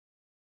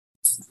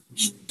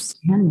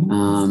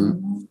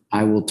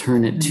I will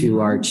turn it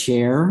to our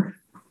chair,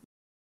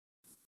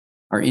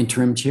 our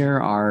interim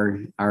chair, our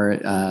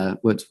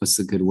what's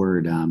the good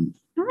word? I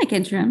like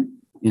interim.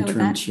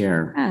 Interim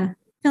chair.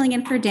 Filling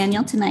in for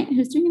Daniel tonight,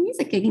 who's doing a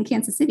music gig in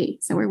Kansas City.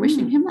 So we're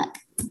wishing him luck.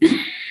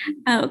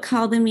 I'll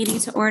call the meeting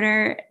to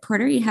order.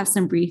 Porter, you have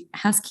some brief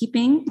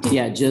housekeeping.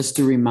 Yeah, just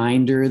a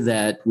reminder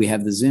that we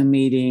have the Zoom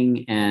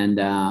meeting,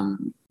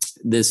 and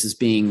this is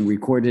being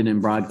recorded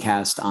and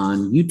broadcast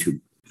on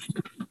YouTube.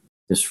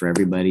 Just for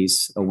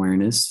everybody's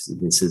awareness,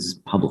 this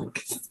is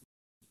public.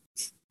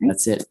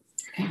 That's it.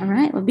 All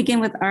right, we'll begin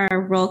with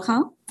our roll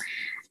call.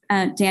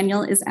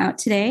 Daniel is out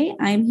today.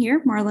 I'm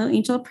here. Marlo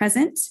Angel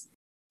present.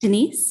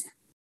 Denise.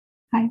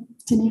 Hi,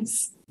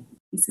 Denise.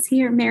 Denise is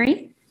here.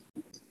 Mary.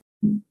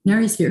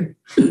 Mary's here.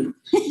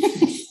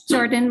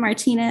 Jordan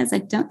Martinez. I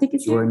don't think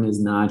it's Jordan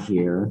is not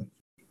here.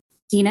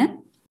 Dina.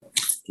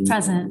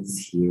 Present.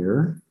 Is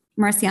here.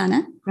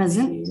 Marciana.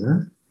 Present.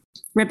 Here.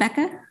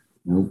 Rebecca.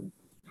 Nope.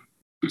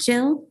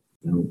 Jill.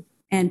 Nope.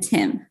 And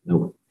Tim.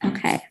 Nope.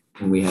 Okay.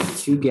 And we have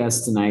two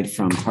guests tonight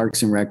from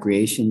Parks and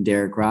Recreation,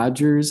 Derek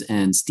Rogers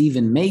and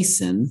Stephen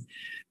Mason,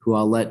 who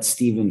I'll let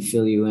Stephen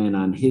fill you in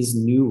on his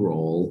new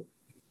role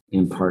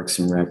in Parks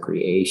and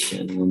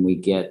Recreation when we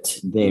get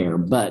there.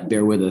 But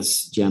bear with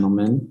us,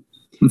 gentlemen.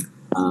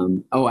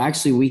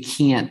 Actually,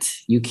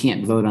 you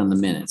can't vote on the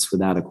minutes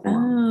without a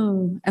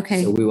quorum. Oh,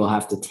 okay. So we will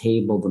have to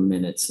table the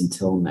minutes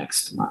until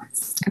next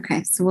month.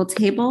 Okay. So we'll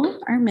table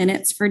our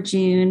minutes for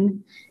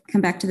June,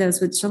 come back to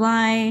those with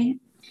July.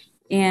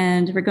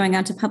 And we're going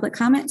on to public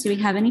comment. Do we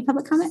have any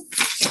public comment?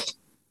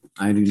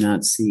 I do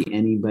not see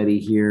anybody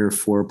here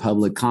for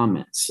public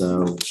comment.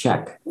 So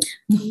check.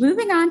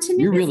 Moving on to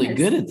new You're business. really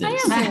good at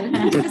this. I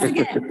am good. Once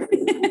again.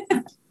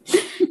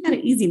 Had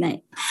an easy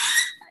night.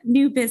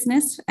 New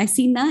business. I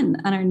see none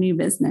on our new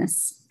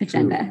business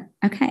agenda.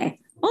 Okay.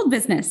 Old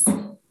business.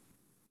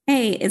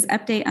 A is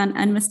update on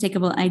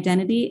unmistakable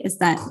identity. Is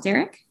that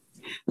Derek?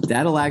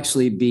 That'll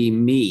actually be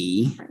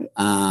me.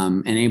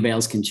 And anybody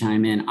else can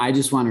chime in. I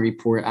just want to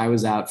report I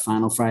was out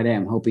Final Friday.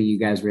 I'm hoping you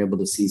guys were able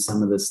to see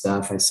some of the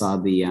stuff. I saw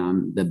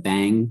the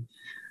Bang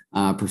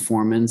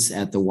performance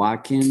at the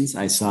Watkins.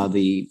 I saw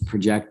the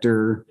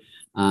projector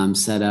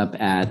set up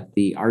at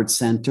the art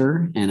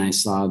center, and I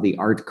saw the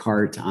art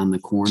cart on the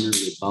corner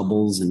with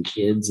Bubbles and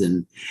kids.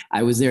 And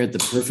I was there at the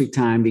perfect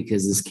time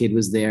because this kid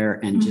was there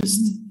and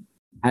just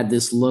had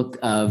this look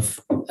of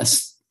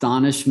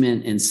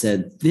astonishment and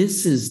said,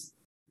 "This is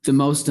the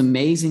most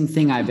amazing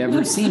thing I've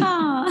ever seen."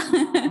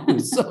 It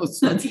was so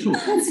sweet.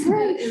 That's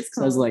great.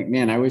 So I was like,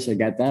 man, I wish I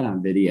got that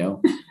on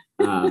video.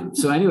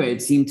 So anyway,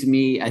 it seemed to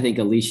me, I think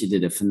Alicia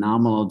did a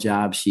phenomenal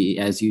job. She,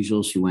 as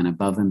usual, she went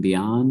above and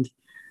beyond.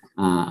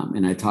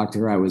 And I talked to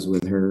her. I was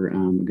with her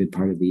a good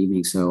part of the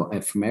evening. So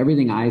from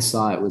everything I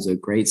saw, it was a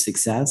great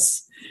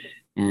success.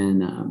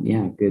 And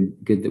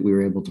good that we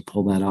were able to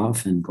pull that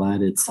off, and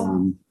glad it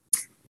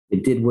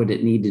did what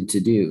it needed to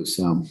do.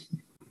 So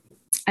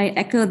I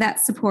echo that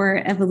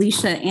support of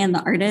Alicia and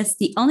the artists.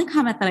 The only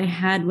comment that I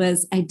had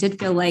was I did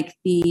feel like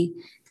the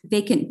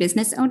vacant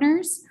business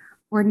owners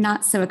were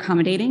not so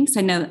accommodating. So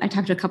I know I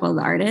talked to a couple of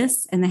the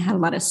artists and they had a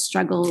lot of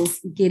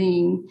struggles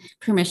getting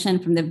permission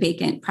from the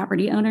vacant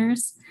property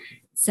owners.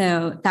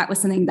 So that was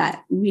something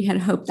that we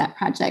had hoped that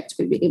project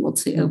would be able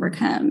to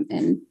overcome.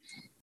 And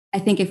I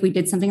think if we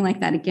did something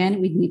like that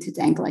again, we'd need to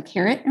dangle a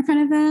carrot in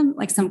front of them,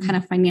 like some kind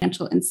of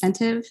financial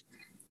incentive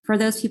for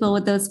those people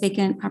with those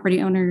vacant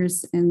property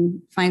owners,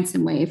 and find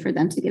some way for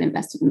them to get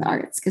invested in the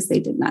arts, because they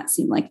did not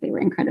seem like they were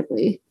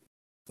incredibly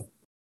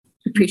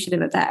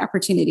appreciative of that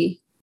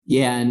opportunity.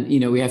 Yeah. And,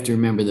 we have to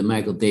remember that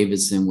Michael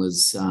Davidson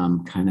was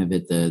kind of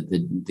at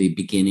the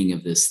beginning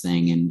of this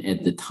thing. And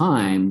at the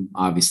time,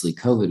 obviously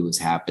COVID was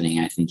happening.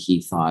 I think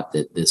he thought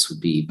that this would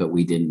be, but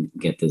we didn't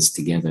get this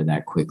together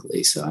that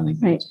quickly. So I think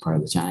that's part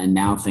of the challenge. And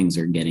now things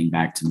are getting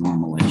back to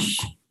normal-ish.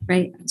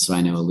 Right. So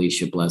I know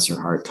Alicia, bless her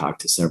heart,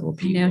 talked to several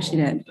people. I know she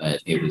did.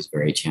 But it was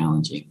very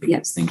challenging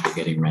because things were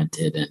getting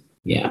rented and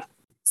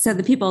So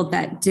the people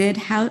that did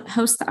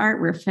host the art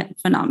were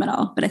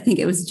phenomenal. But I think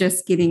it was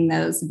just getting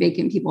those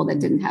vacant people that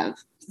didn't have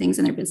things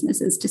in their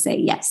businesses to say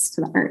yes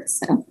to the art.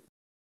 So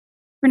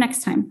for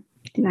next time,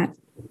 do that.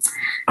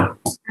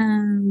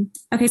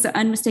 Okay, so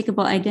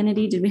unmistakable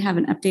identity. Did we have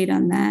an update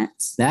on that?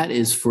 That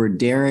is for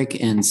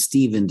Derek and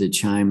Stephen to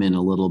chime in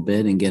a little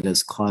bit and get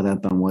us caught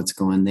up on what's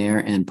going there.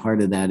 And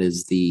part of that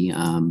is the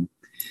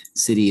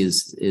city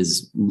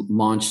is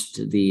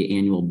launched the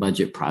annual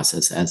budget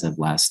process as of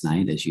last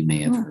night, as you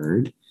may have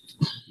heard.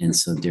 And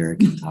so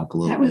Derek can talk a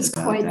little bit about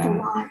that. That was quite the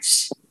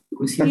launch.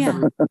 Was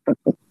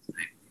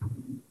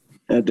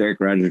he? Derek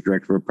Rogers,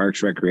 Director of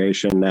Parks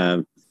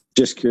Recreation.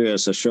 Just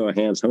curious, a show of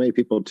hands, how many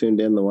people tuned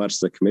in to watch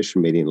the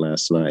commission meeting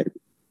last night?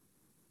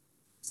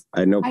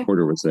 I know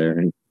Porter was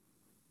there.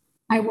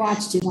 I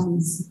watched it on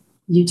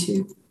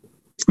YouTube.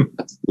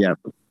 Yeah.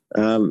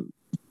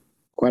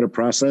 Quite a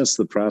process.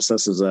 The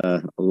process is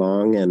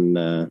long,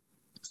 and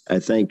I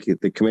think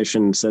the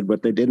commission said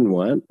what they didn't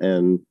want,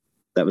 and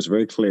that was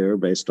very clear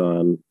based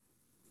on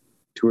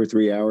 2 or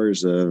 3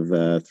 hours of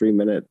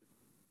 3-minute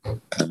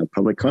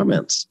public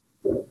comments.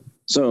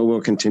 So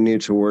we'll continue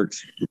to work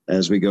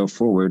as we go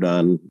forward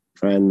on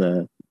trying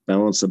to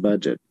balance the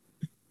budget.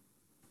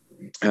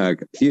 A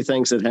few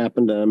things that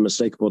happened on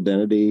Unmistakable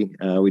Identity.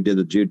 We did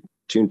the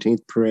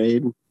Juneteenth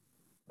parade.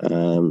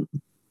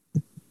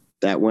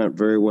 That went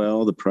very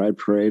well. The Pride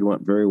Parade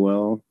went very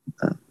well.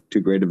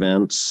 Two great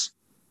events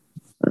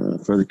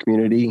for the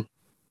community.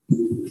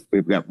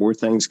 We've got more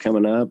things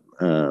coming up.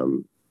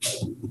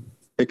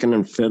 Picking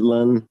and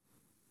Fiddling.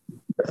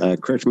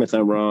 Correct me if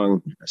I'm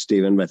wrong,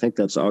 Stephen, but I think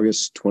that's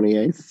August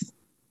 28th.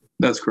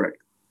 That's correct.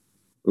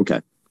 Okay.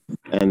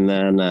 And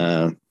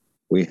then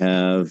we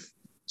have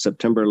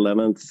September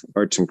 11th,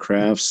 Arts and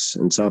Crafts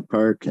in South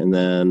Park. And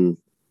then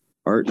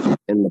Art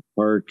in the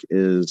Park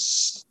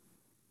is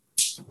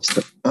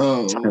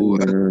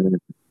September.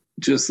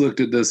 Just looked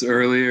at this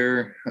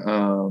earlier.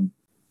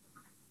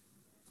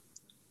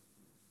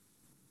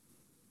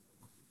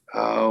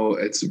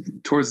 It's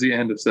towards the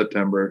end of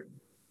September.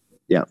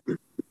 Yeah.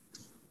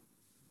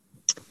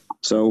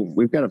 So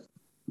we've got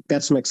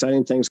some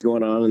exciting things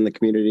going on in the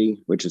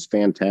community, which is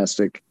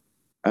fantastic.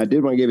 I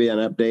did want to give you an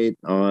update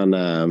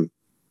on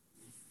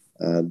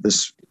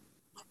this.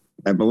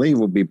 I believe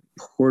will be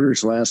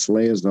Porter's last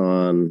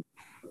liaison.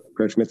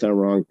 Correct me if I'm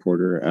wrong,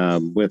 Porter.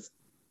 With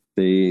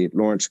the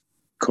Lawrence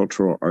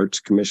Cultural Arts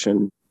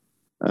Commission,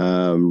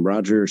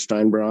 Roger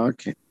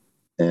Steinbrock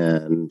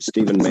and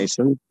Stephen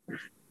Mason.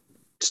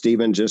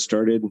 Stephen just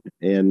started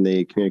in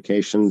the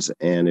Communications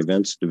and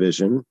Events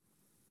Division.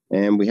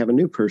 And we have a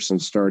new person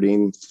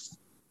starting,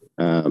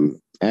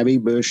 Abby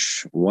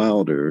Bush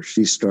Wilder.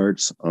 She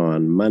starts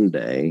on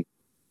Monday.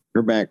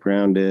 Her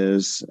background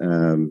is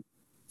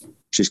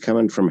she's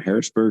coming from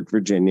Harrisburg,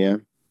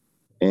 Virginia,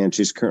 and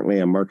she's currently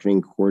a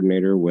marketing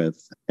coordinator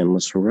with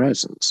Endless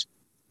Horizons.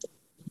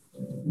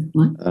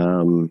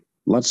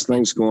 Lots of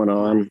things going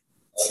on.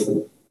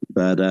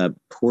 But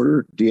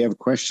Porter, do you have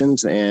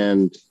questions?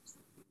 And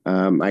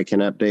I can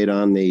update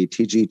on the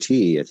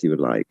TGT if you would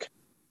like.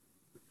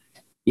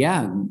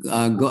 Yeah,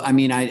 go. I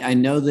mean, I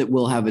know that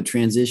we'll have a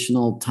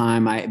transitional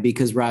time.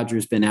 Because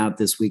Roger's been out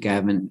this week, I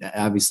haven't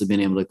obviously been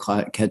able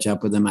to catch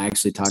up with him. I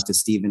actually talked to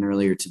Stephen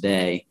earlier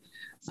today.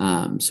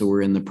 So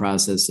we're in the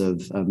process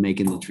of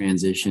making the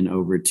transition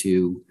over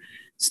to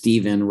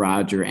Stephen,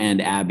 Roger,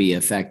 and Abby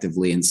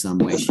effectively in some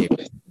way, shape,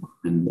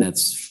 and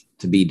that's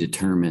to be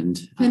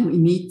determined. Can we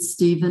meet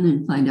Stephen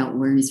and find out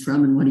where he's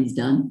from and what he's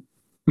done?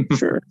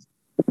 Sure.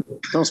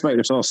 Tell us about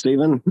yourself,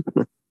 Stephen.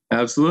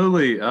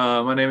 Absolutely.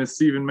 My name is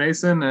Stephen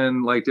Mason,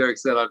 and like Derek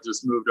said, I've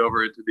just moved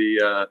over into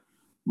the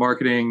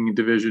marketing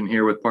division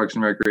here with Parks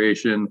and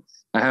Recreation.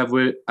 I have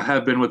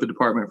been with the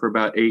department for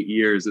about 8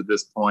 years at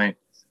this point.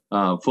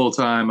 Full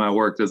time, I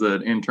worked as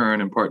an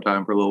intern and part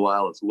time for a little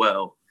while as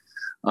well.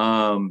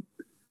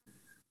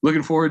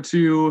 Looking forward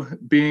to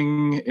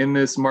being in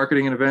this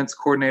marketing and events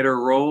coordinator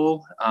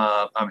role.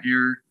 I'm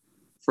here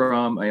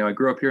from, I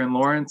grew up here in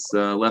Lawrence,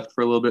 left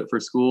for a little bit for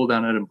school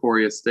down at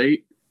Emporia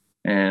State,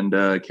 and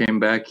came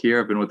back here.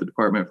 I've been with the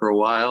department for a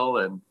while,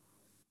 and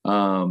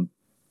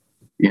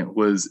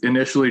was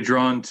initially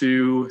drawn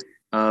to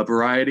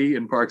variety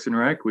in Parks and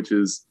Rec, which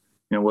is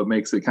what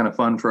makes it kind of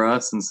fun for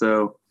us. And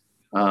so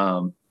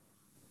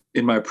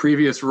in my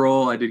previous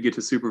role, I did get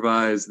to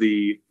supervise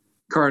the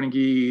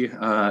Carnegie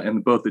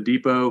and both the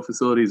depot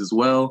facilities as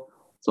well.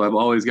 So I've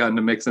always gotten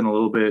to mix in a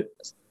little bit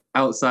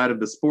outside of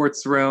the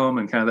sports realm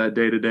and kind of that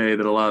day-to-day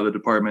that a lot of the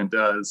department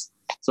does.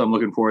 So I'm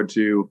looking forward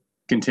to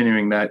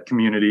continuing that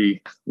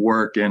community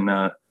work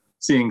and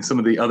seeing some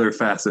of the other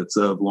facets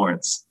of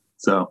Lawrence.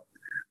 So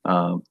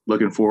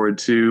looking forward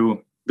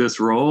to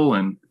this role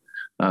and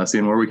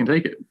seeing where we can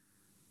take it.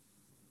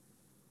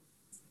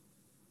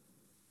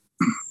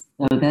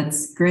 So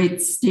that's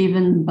great,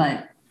 Stephen.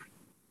 But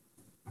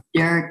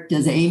Derek,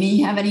 does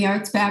Amy have any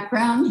arts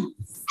background?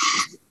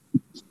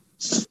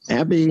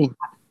 Abby.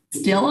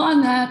 Still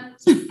on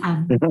that.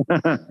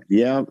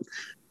 Yeah.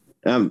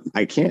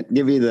 I can't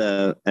give you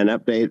an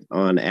update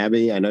on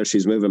Abby. I know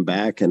she's moving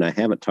back and I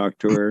haven't talked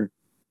to her.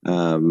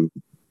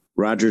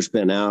 Roger's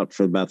been out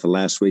for about the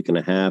last week and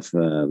a half.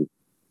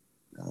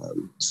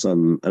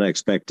 Some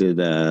unexpected,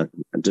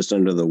 just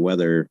under the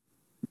weather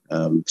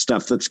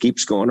stuff that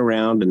keeps going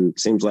around, and it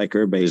seems like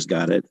everybody's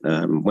got it.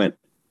 Went to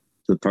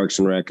the Parks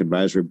and Rec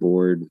Advisory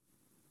Board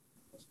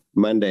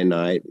Monday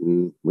night,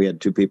 and we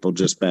had 2 people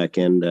just back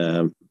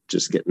in,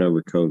 just getting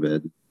over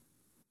COVID.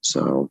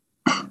 So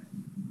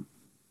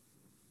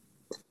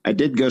I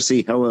did go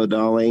see Hello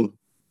Dolly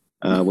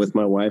with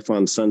my wife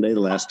on Sunday, the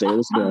last day of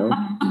the show.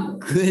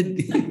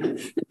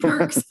 Good.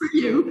 Perks for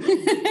you.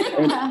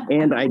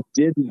 and I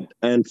didn't,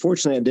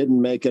 unfortunately, I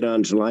didn't make it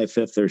on July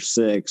 5th or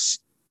 6th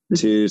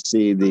to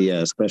see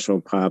the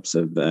special pops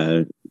of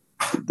the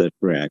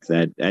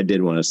Shrek. I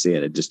did want to see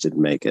it. I just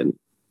didn't make it.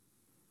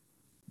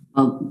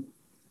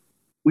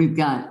 We've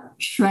got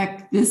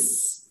Shrek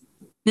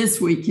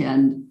this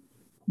weekend,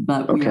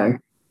 but we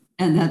are,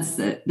 and that's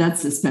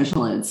the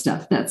special ed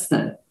stuff. That's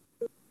the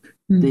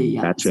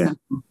gotcha.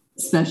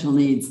 special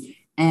needs.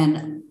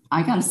 And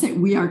I got to say,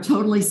 we are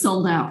totally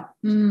sold out.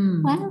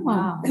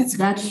 Wow.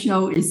 That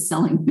show is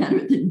selling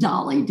better than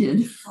Dolly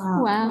did.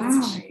 Wow.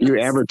 You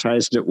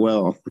advertised it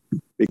well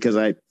because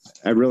I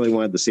really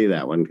wanted to see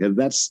that one because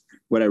that's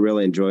what I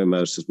really enjoy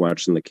most is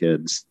watching the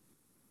kids.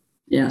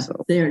 Yeah,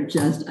 So. they're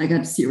just, I got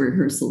to see a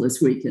rehearsal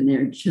this week and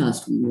they're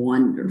just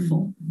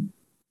wonderful.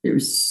 They're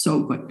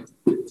so good.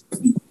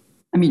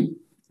 I mean,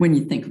 when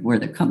you think of where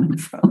they're coming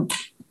from.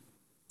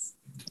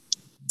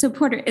 So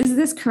Porter, is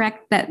this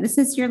correct that this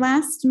is your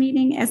last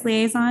meeting as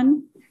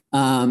liaison?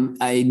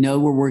 I know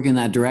we're working in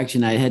that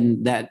direction. I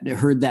hadn't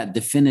heard that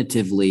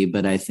definitively,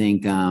 but I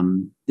think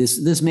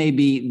this may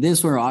be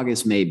this or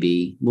August may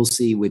be. We'll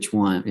see which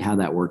one, how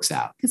that works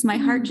out. Because my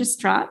heart just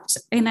dropped,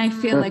 and I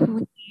feel like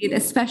we need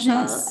a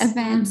special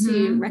event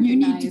to recognize You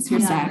need to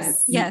come back.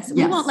 Yes,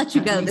 we won't let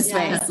you go this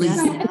way.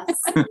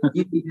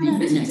 You need to be here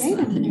next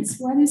month.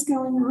 What is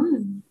going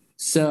on?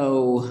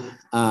 So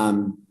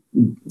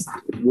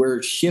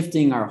we're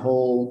shifting our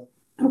whole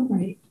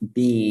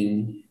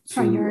being to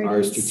our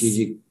Priorities.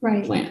 strategic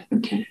plan.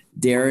 Okay.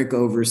 Derek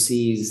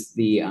oversees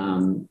the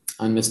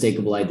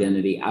unmistakable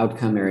identity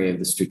outcome area of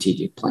the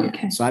strategic plan.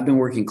 Okay. So I've been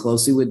working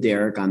closely with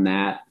Derek on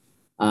that.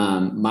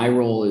 My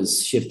role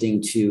is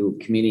shifting to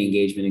community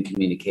engagement and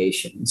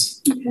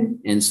communications. Okay.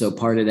 And so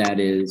part of that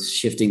is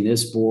shifting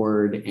this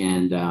board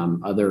and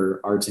other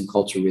arts and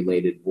culture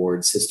related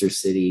boards, sister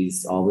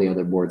cities, all the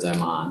other boards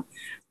I'm on,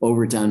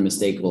 over to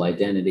unmistakable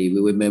identity.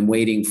 We've been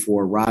waiting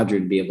for Roger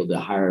to be able to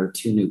hire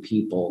 2 new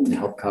people to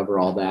help cover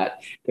all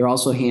that. They're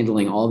also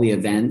handling all the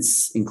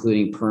events,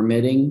 including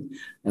permitting.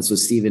 That's what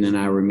Stephen and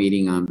I were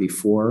meeting on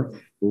before.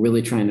 We're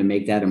really trying to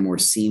make that a more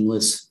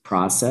seamless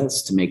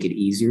process to make it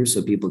easier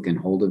so people can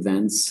hold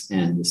events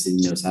and the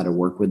city knows how to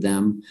work with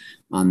them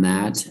on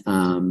that.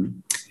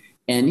 And,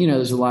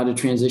 there's a lot of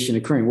transition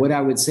occurring. What I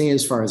would say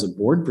as far as a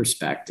board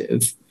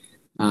perspective,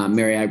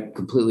 Mary, I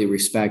completely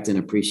respect and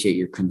appreciate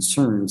your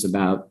concerns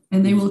about.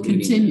 And they will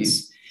continue.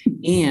 This.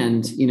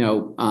 And,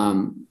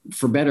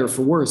 for better or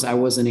for worse, I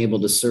wasn't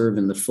able to serve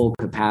in the full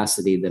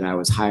capacity that I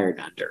was hired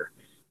under.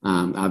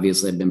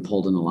 Obviously, I've been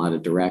pulled in a lot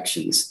of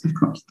directions. Of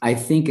course. I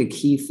think a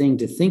key thing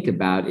to think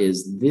about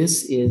is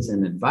this is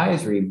an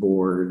advisory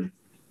board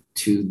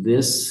to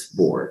this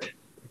board.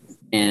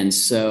 And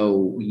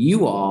so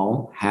you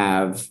all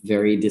have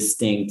very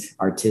distinct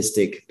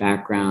artistic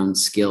background,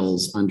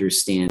 skills,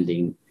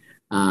 understanding.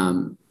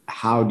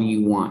 How do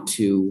you want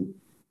to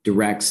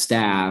direct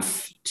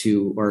staff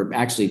to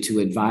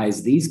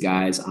advise these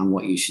guys on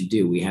what you should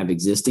do? We have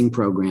existing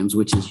programs,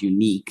 which is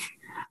unique.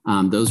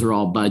 Those are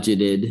all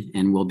budgeted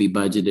and will be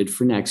budgeted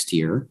for next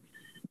year.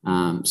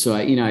 So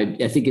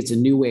I think it's a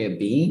new way of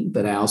being,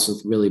 but I also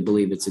really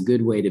believe it's a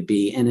good way to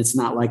be. And it's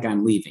not like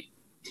I'm leaving.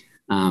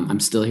 I'm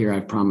still here.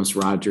 I've promised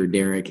Roger,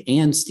 Derek,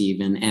 and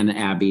Stephen and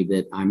Abby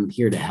that I'm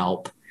here to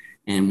help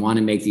and want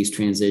to make these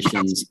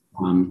transitions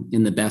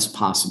in the best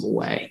possible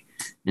way.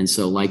 And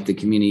so like the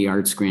community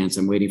arts grants,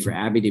 I'm waiting for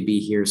Abby to be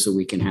here so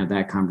we can have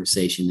that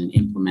conversation and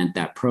implement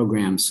that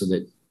program so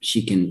that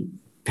she can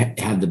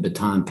have the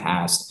baton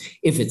passed.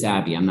 If it's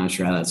Abby, I'm not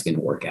sure how that's going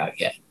to work out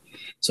yet.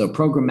 So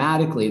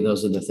programmatically,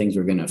 those are the things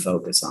we're going to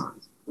focus on.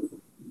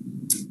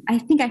 I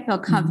think I feel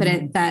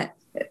confident that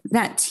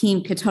that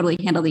team could totally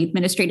handle the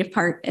administrative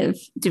part of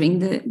doing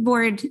the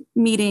board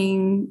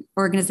meeting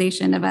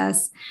organization of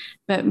us.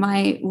 But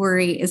my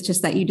worry is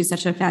just that you do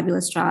such a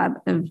fabulous job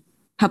of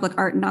public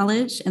art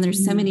knowledge. And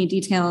there's so many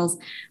details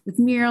with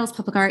murals,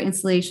 public art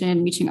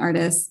installation, reaching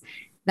artists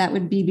that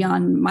would be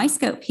beyond my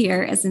scope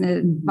here as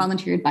a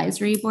volunteer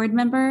advisory board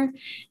member.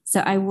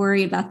 So I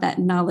worry about that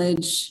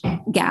knowledge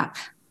gap,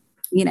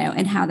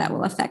 and how that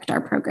will affect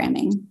our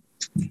programming.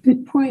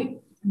 Good point.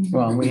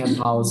 Well, we have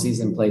policies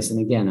in place. And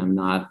again, I'm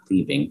not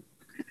leaving.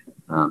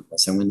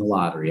 Unless I win the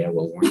lottery, I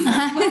will warn you.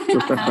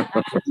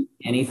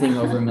 Anything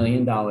over $1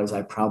 million,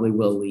 I probably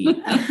will leave.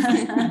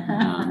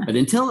 But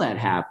until that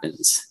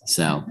happens,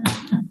 so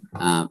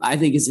I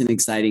think it's an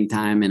exciting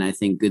time and I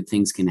think good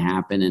things can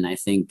happen. And I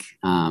think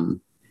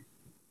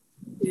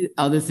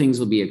other things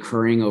will be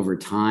occurring over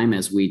time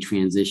as we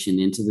transition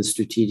into the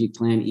strategic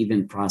plan,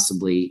 even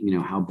possibly,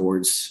 how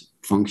boards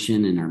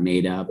function and are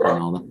made up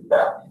and all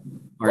that.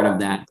 Part of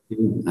that,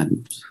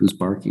 who's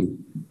barking?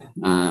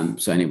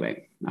 So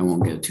anyway, I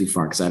won't go too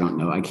far because I don't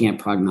know. I can't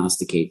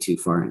prognosticate too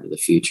far into the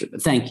future,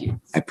 but thank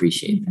you. I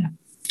appreciate that.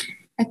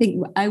 I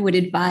think I would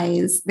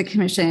advise the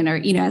commission or,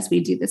 as we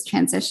do this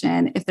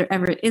transition, if there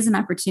ever is an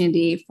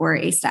opportunity for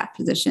a staff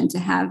position to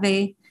have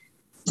a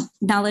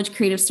knowledge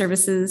creative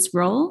services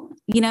role,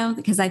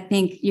 because I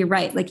think you're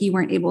right. Like you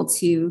weren't able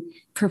to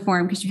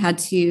perform because you had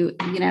to,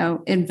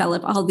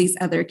 envelop all these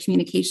other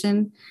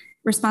communication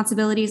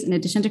responsibilities in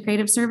addition to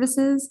creative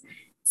services.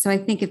 So I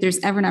think if there's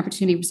ever an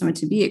opportunity for someone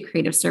to be at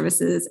creative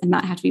services and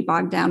not have to be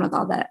bogged down with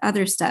all that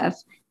other stuff,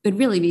 it would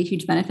really be a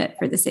huge benefit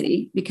for the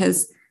city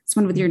because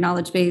someone with your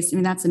knowledge base,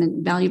 that's an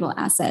invaluable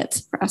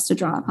asset for us to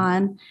draw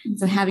upon.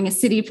 So having a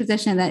city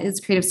position that is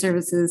creative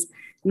services,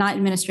 not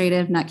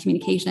administrative, not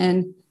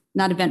communication,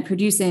 not event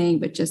producing,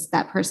 but just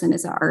that person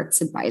is an arts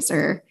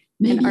advisor.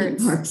 Maybe and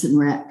arts. Parks and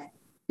Rec.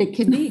 It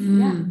could be,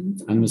 yeah.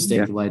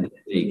 Unmistakable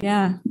identity.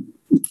 Yeah.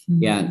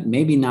 Yeah,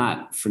 maybe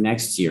not for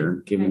next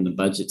year, given the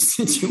budget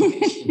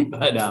situation,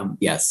 but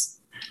yes.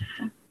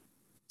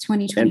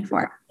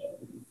 2024.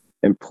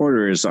 And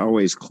Porter is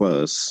always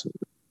close.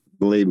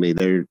 Believe me,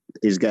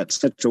 he's got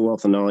such a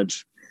wealth of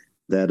knowledge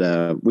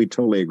that we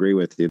totally agree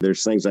with you.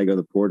 There's things I go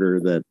to Porter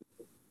that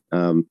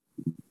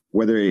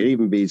whether it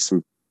even be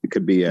it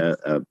could be a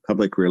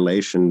public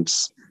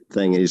relations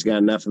thing. He's got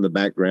enough of the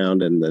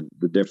background and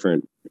the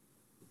different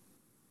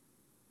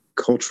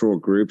cultural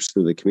groups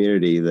to the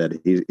community that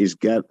he's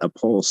got a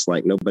pulse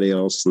like nobody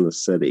else in the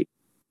city.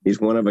 He's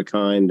one of a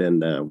kind,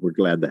 and we're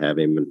glad to have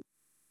him. And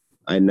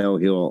I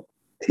know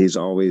he's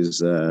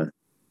always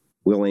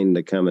willing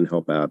to come and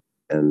help out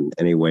in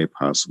any way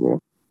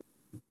possible.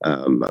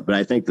 But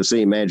I think the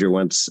city manager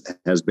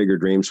has bigger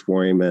dreams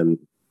for him and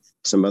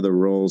some other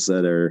roles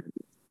that are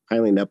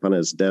piling up on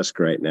his desk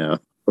right now.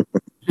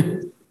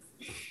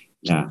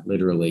 Yeah,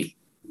 literally.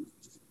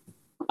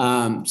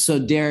 So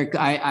Derek,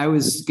 I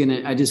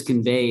just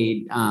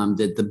conveyed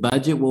that the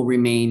budget will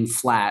remain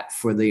flat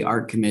for the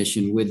Art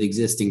Commission with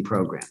existing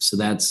programs. So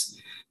that's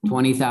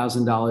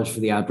 $20,000 for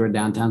the outdoor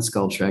downtown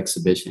sculpture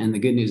exhibition. And the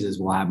good news is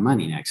we'll have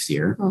money next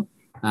year.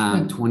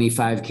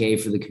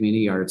 $25K for the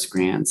community arts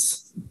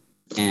grants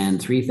and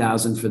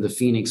 $3,000 for the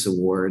Phoenix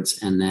Awards.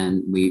 And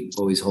then we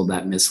always hold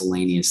that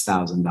miscellaneous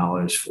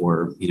 $1,000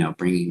 for,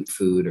 bringing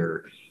food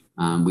or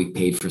we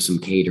paid for some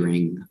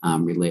catering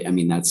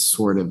that's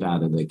sort of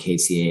out of the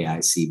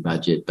KCAIC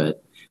budget,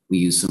 but we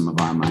use some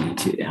of our money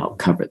to help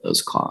cover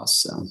those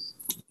costs.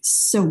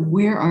 So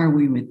where are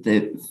we with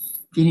the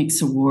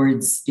Phoenix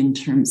Awards in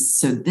terms?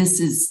 So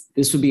this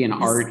would be an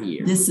art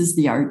year. This is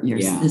the art year.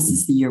 Yeah. So this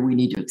is the year we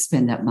need to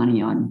expend that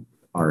money on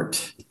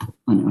art.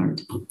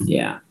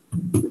 Yeah.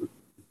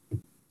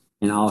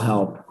 And I'll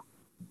help.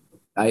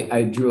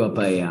 I drew up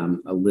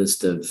a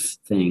list of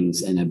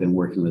things, and I've been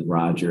working with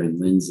Roger and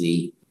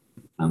Lindsay,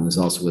 who's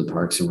also with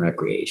Parks and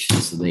Recreation.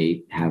 So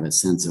they have a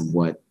sense of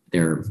what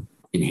they're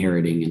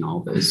inheriting and all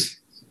this.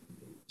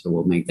 So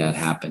we'll make that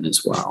happen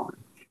as well.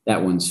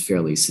 That one's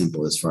fairly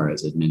simple as far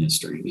as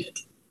administering it.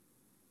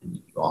 And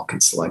you all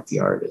can select the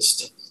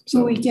artist. So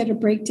will we get a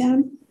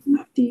breakdown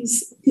of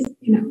these,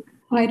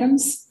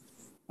 items?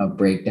 A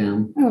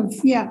breakdown?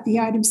 Of, the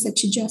items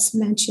that you just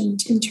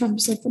mentioned in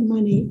terms of the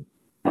money.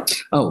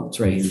 Oh, it's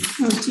right here.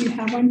 Oh, do you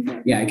have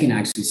one? Yeah, I can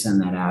actually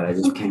send that out. I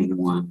just printed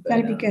one.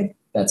 That'd be good.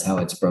 That's how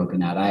it's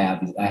broken out. I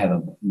have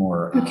a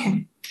more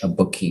a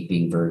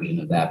bookkeeping version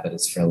of that, but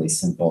it's fairly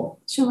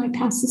simple. Shall I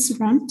pass this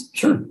around?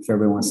 Sure. If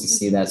everyone wants to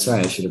see that. Sorry,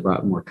 I should have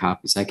brought more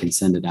copies. I can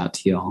send it out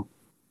to y'all.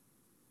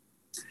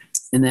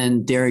 And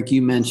then Derek,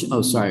 you mentioned,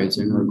 is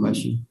there another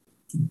question?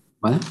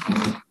 What?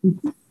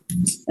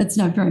 That's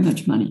not very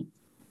much money.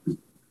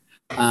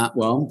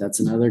 Well, that's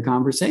another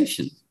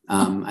conversation.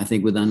 I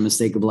think with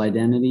unmistakable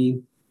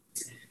identity,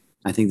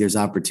 I think there's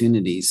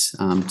opportunities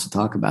to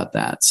talk about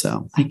that.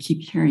 So I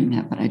keep hearing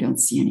that, but I don't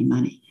see any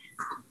money.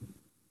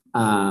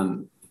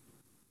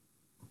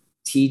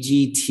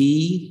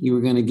 TGT, you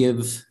were going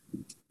to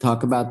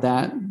talk about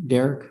that,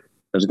 Derek?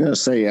 I was going to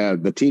say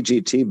the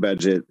TGT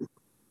budget,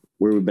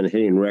 where we've been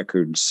hitting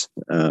records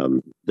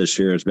this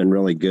year, has been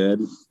really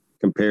good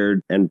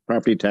and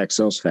property tax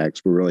sales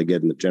tax were really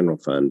good in the general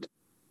fund.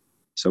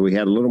 So we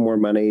had a little more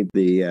money.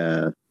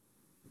 The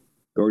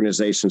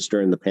organizations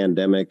during the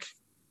pandemic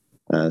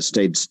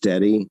stayed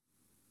steady.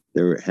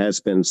 There has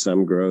been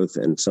some growth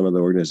in some of the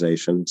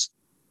organizations.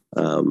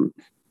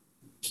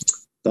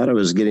 Thought I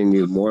was getting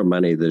you more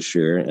money this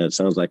year, and it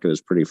sounds like it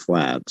was pretty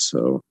flat.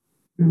 So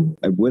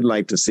I would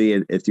like to see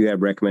it if you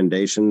have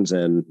recommendations.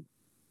 And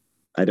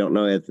I don't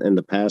know if in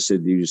the past,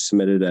 if you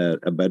submitted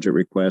a budget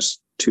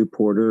request to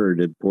Porter, or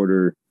did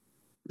Porter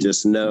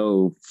just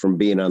know from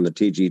being on the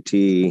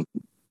TGT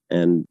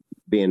and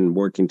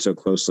working so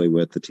closely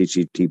with the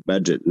TGT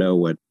budget, know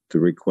what the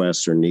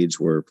requests or needs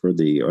were for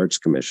the Arts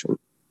Commission?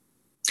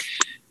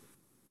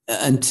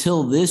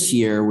 Until this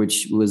year,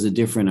 which was a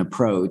different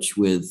approach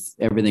with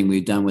everything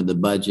we've done with the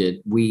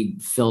budget, we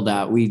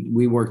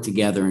worked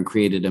together and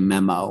created a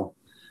memo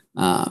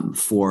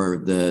for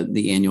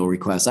the annual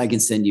request. I can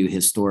send you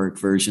historic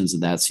versions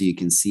of that so you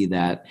can see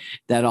that.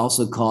 That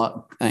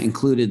also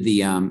included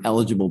the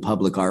eligible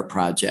public art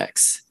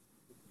projects.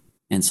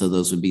 And so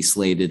those would be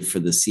slated for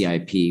the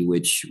CIP,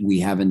 which we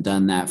haven't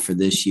done that for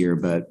this year,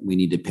 but we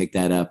need to pick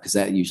that up because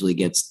that usually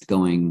gets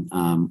going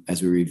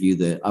as we review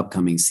the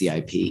upcoming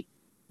CIP.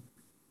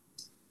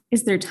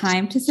 Is there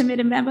time to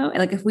submit a memo?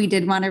 Like if we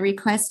did want to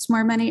request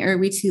more money, or are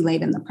we too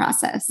late in the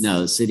process?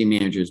 No, the city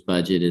manager's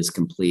budget is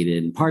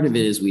completed. And part of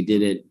it is we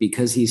did it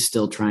because he's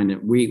still trying to,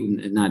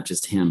 not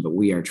just him, but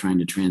we are trying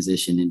to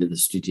transition into the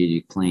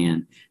strategic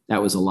plan.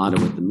 That was a lot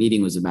of what the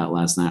meeting was about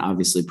last night,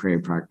 obviously Prairie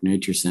Park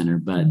Nature Center,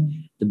 but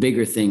the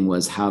bigger thing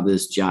was how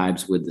this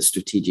jibes with the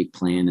strategic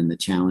plan and the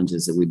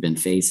challenges that we've been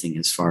facing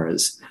as far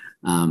as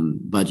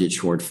budget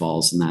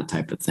shortfalls and that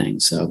type of thing.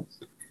 So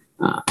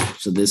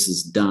this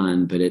is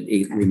done, but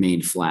it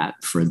remained flat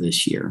for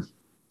this year.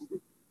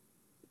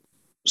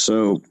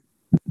 So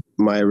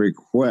my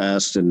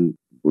request, and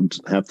we'll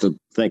have to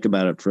think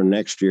about it for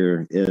next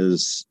year,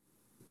 is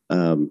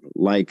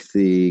like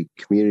the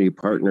community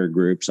partner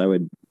groups, I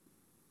would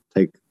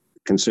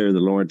consider the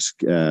Lawrence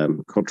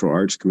Cultural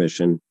Arts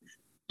Commission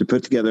to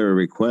put together a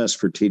request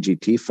for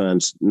TGT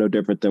funds, no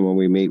different than when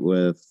we meet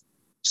with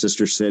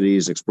Sister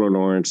Cities, Explore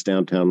Lawrence,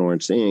 Downtown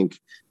Lawrence, Inc.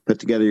 Put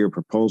together your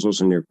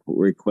proposals and your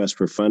request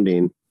for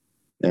funding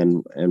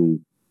and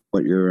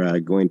what you're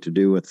going to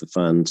do with the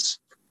funds.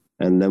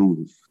 And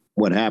then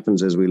what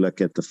happens is we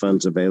look at the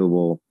funds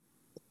available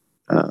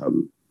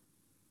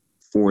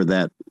for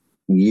that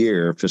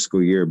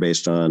fiscal year,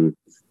 based on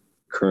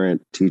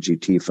current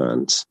TGT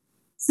funds.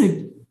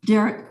 So,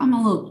 Derek,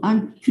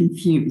 I'm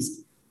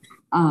confused.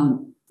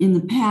 In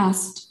the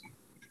past,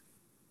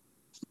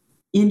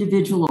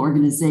 individual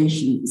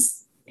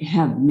organizations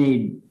have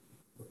made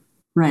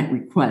grant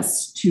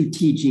requests to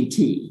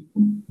TGT.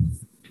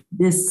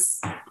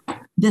 This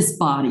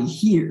body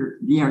here,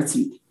 the Arts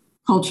and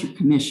Culture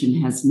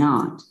Commission, has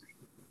not.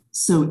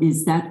 So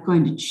is that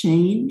going to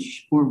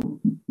change, or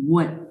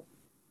what?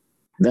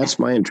 That's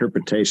my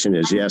interpretation,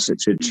 is yes, it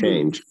should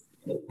change.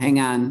 Hang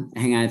on.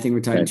 I think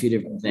we're talking two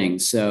different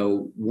things.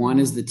 So one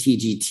is the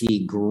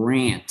TGT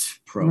grant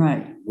program,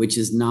 Right. which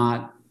is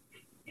not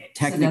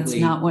technically. So that's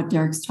not what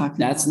Derek's talking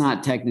about. That's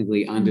not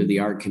technically under the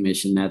Art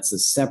Commission. That's a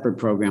separate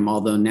program,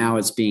 although now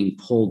it's being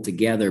pulled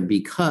together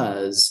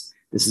because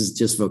this is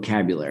just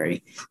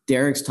vocabulary.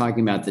 Derek's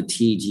talking about the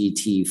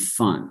TGT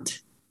fund,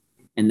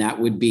 and that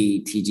would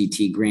be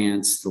TGT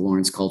grants, the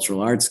Lawrence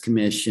Cultural Arts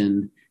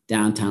Commission,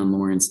 Downtown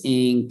Lawrence,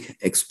 Inc.,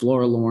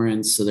 Explore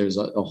Lawrence. So there's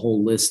a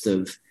whole list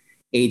of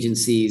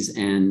agencies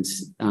and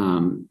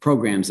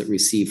programs that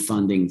receive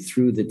funding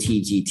through the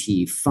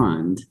TGT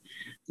fund,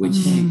 which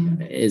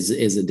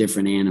is a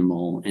different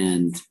animal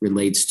and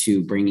relates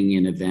to bringing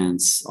in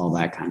events, all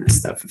that kind of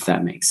stuff, if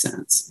that makes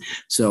sense.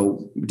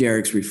 So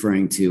Derek's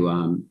referring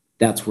to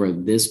that's where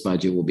this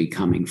budget will be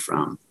coming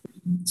from.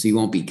 So you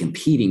won't be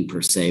competing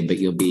per se, but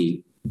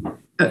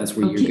that's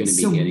where you're going to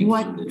be getting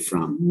funded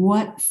from.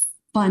 What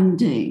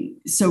funding?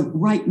 So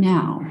right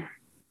now,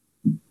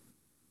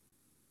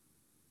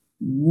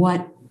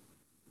 what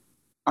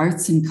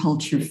arts and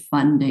culture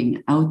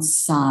funding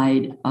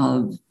outside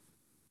of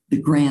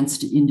the grants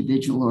to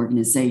individual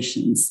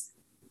organizations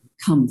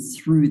come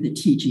through the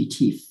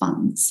TGT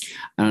funds?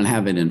 I don't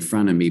have it in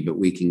front of me, but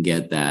we can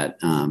get that.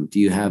 Do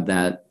you have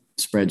that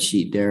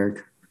spreadsheet,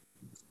 Derek?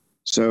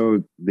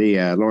 So the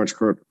Lawrence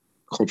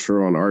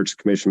Cultural and Arts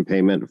Commission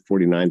payment of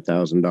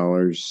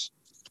 $49,000.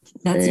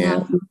 That's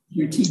not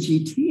your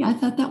TGT. I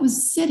thought that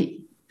was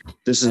city.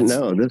 This is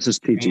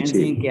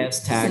TGT.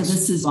 Guest tax. So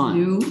this is fund.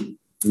 new.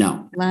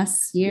 No,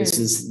 Last year.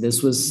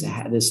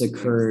 This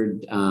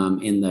occurred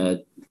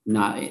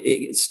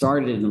it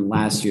started in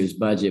last year's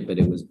budget, but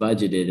it was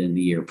budgeted in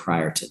the year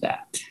prior to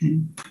that.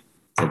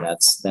 So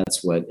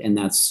that's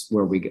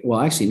where we get.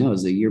 Well, actually, no, it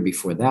was the year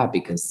before that,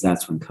 because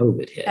that's when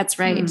COVID hit. That's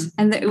right.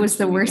 And it was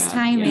the worst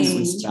timing. Yes, it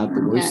was about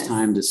the worst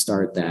time to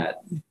start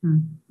that.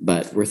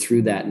 But we're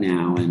through that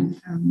now.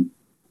 And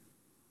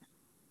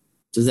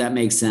does that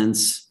make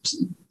sense?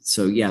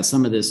 So yeah,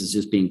 some of this is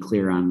just being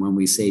clear on when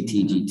we say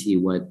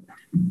TGT,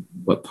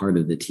 what part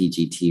of the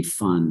TGT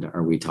fund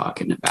are we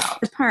talking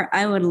about? The part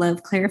I would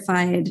love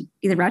clarified,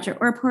 either Roger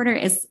or Porter,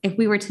 is if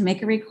we were to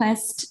make a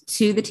request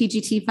to the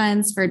TGT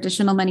funds for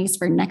additional monies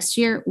for next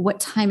year, what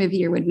time of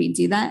year would we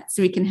do that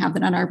so we can have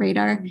that on our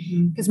radar?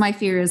 Because my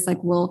fear is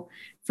we'll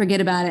forget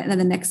about it and then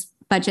the next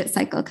budget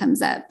cycle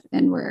comes up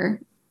and we're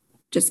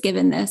just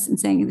given this and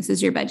saying this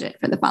is your budget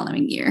for the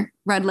following year.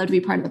 I'd love to be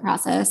part of the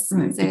process.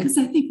 Right, because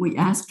I think we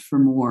asked for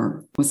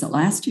more. Was it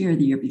last year or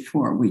the year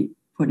before? We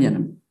put in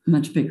a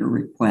much bigger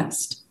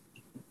request.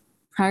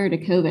 Prior to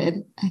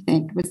COVID, I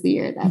think, was the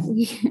year that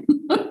we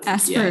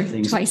asked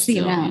for twice the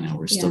amount.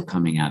 We're still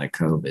coming out of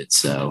COVID.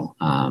 So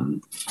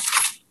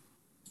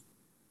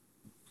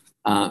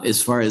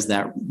as far as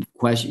that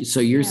question,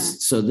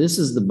 so this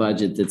is the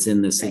budget that's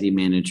in the city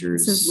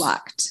manager's. This is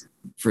locked.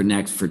 For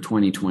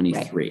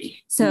 2023. Right.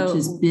 So which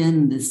has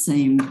been the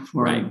same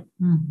for right.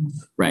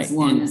 as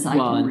long as I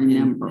can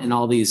remember. And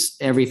all these,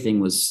 everything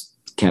was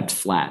kept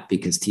flat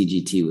because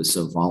TGT was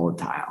so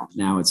volatile.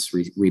 Now it's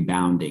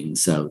rebounding,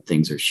 so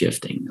things are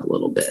shifting a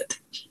little bit.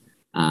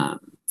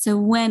 So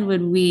when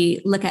would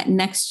we look at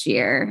next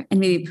year and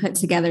maybe put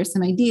together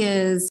some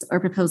ideas or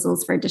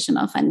proposals for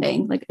additional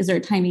funding? Is there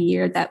a time of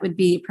year that would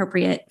be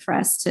appropriate for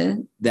us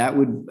to? That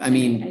would,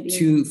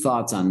 two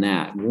thoughts on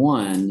that.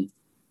 One,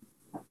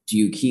 do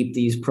you keep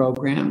these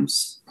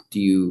programs? Do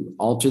you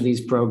alter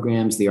these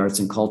programs? The Arts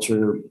and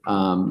Culture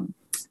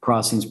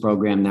Crossings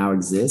program now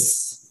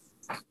exists.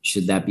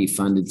 Should that be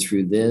funded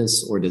through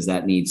this, or does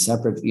that need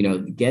separate?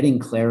 Getting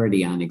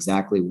clarity on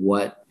exactly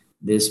what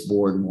this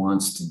board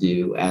wants to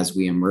do as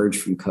we emerge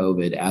from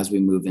COVID, as we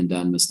move into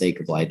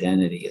unmistakable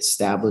identity,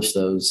 establish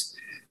those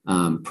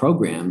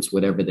programs,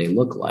 whatever they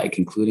look like,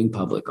 including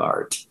public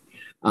art.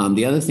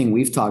 The other thing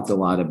we've talked a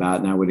lot about,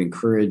 and I would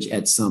encourage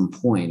at some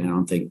point, I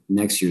don't think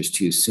next year's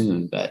too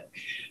soon, but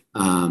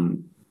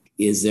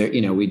is there,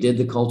 we did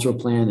the cultural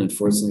plan.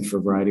 Unfortunately, for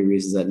a variety of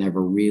reasons, that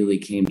never really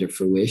came to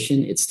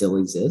fruition. It still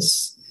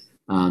exists.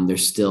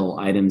 There's still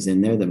items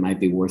in there that might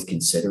be worth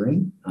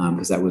considering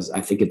because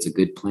I think it's a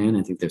good plan.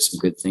 I think there's some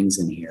good things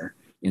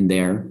in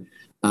there.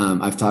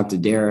 I've talked to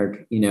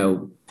Derek,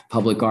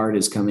 public art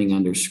is coming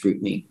under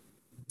scrutiny.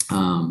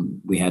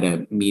 We had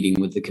a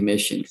meeting with the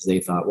commission because they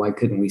thought, why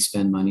couldn't we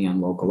spend money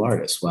on local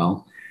artists?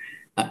 Well,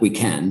 we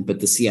can, but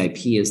the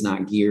CIP is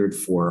not geared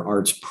for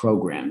arts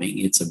programming.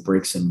 It's a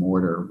bricks and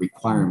mortar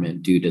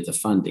requirement due to the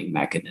funding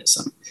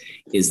mechanism.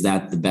 Is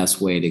that the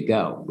best way to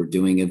go? We're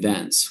doing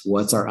events.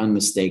 What's our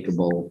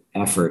unmistakable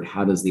effort?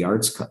 How does the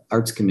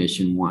Arts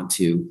Commission want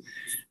to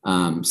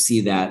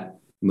see that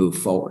move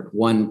forward?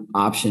 One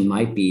option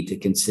might be to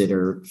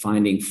consider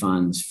finding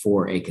funds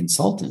for a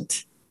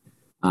consultant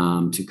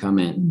to come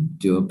in,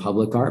 do a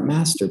public art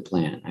master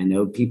plan. I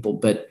know people,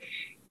 but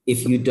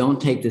if you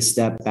don't take the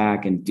step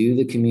back and do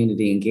the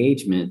community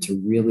engagement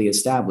to really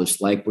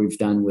establish, like we've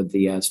done with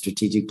the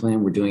strategic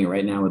plan, we're doing it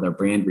right now with our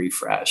brand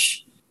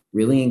refresh,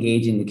 really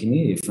engaging the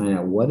community to find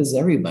out what does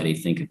everybody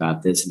think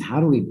about this and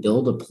how do we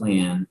build a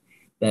plan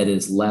that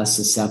is less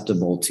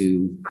susceptible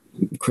to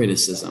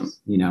criticism,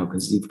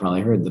 because you've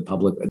probably heard the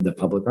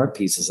public art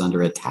piece is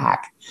under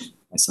attack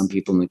by some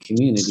people in the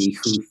community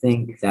who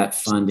think that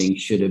funding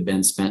should have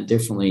been spent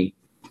differently.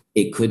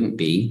 It couldn't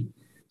be.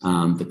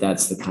 But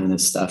that's the kind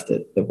of stuff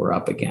that we're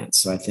up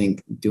against. So I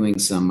think doing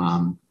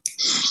some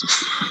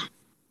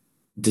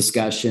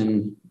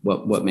discussion,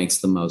 what makes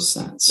the most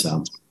sense.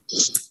 So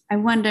I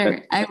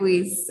wonder, I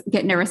always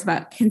get nervous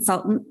about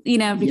consultant,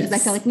 because yes. I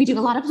feel like we do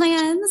a lot of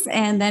plans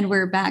and then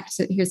we're back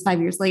to here's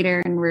 5 years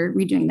later and we're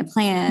redoing the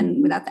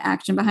plan without the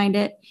action behind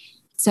it.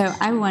 So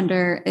I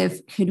wonder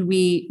could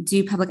we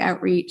do public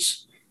outreach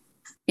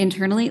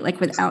internally, like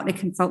without a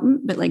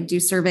consultant, but like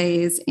do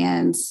surveys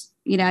and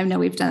I know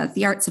we've done at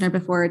the Art Center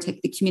before,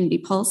 take the community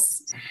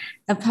pulse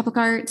of public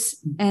art.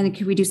 And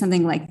could we do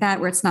something like that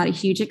where it's not a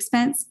huge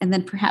expense and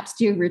then perhaps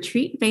do a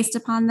retreat based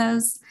upon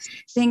those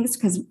things?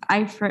 Because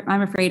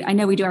I'm afraid, I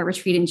know we do our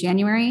retreat in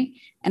January.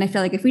 And I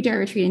feel like if we do our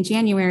retreat in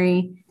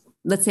January,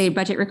 let's say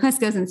budget request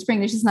goes in spring,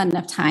 there's just not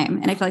enough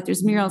time. And I feel like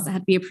there's murals that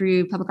have to be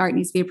approved, public art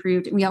needs to be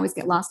approved. And we always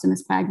get lost in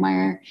this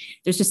quagmire.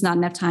 There's just not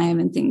enough time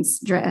and things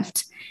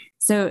drift.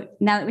 So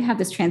now that we have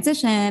this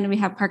transition, we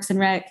have Parks and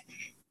Rec,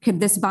 could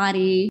this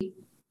body,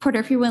 Porter,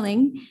 if you're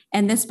willing,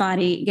 and this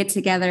body get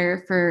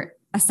together for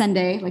a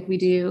Sunday like we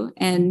do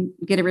and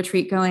get a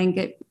retreat going,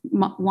 get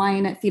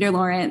wine at Theodore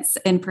Lawrence,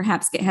 and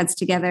perhaps get heads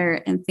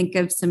together and think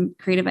of some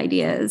creative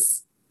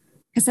ideas?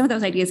 Because some of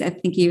those ideas I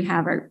think you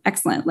have are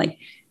excellent. Like,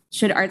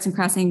 should Arts and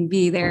Crossing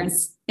be there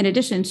in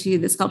addition to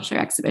the sculpture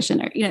exhibition?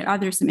 Or, are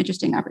there some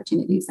interesting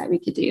opportunities that we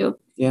could do?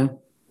 Yeah.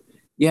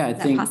 I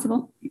think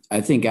possible.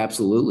 I think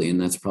absolutely. And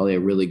that's probably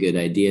a really good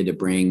idea to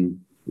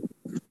bring,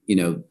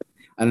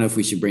 I don't know if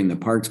we should bring the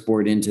Parks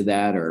Board into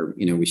that or,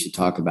 we should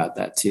talk about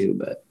that too,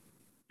 but.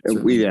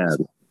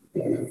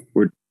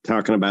 We're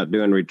talking about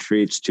doing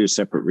retreats, 2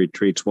 separate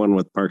retreats, one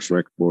with Parks and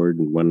Rec Board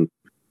and one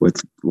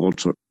with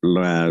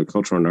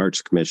Cultural and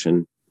Arts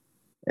Commission.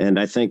 And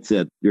I think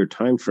that your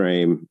time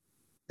frame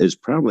is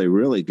probably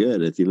really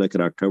good if you look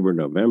at October,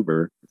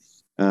 November,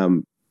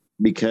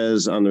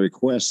 because on the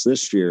requests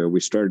this year, we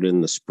started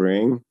in the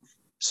spring.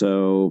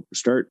 So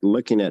start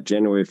looking at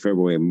January,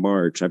 February,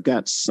 March. I've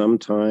got some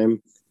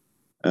time.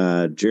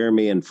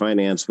 Jeremy in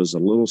finance was a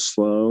little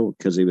slow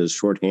because he was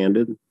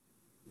shorthanded,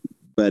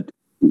 but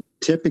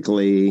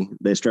typically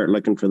they start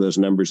looking for those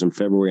numbers in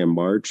February and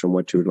March on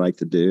what you would like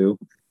to do.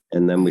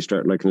 And then we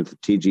start looking at the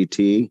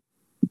TGT.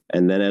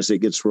 And then as it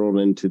gets rolled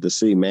into the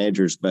city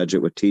manager's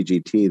budget with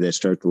TGT, they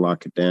start to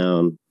lock it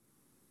down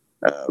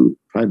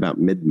probably about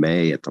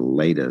mid-May at the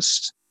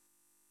latest.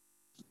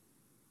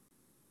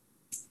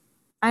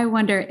 I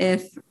wonder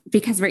if,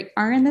 because we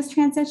are in this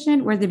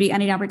transition, would there be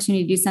any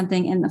opportunity to do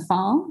something in the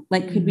fall?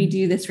 Like, could we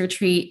do this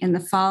retreat in the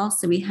fall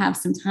so we have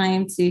some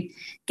time to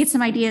get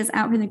some ideas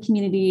out from the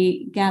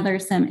community, gather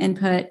some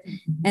input,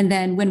 and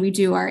then when we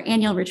do our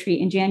annual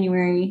retreat in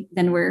January,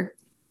 then we're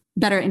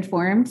better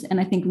informed. And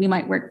I think we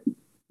might work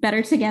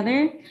better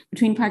together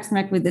between Parks and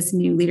Rec with this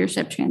new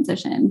leadership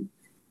transition.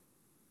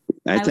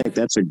 I think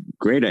that's a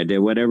great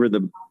idea. Whatever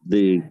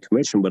the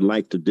commission would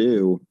like to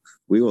do,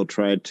 we will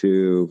try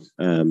to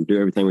do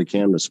everything we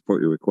can to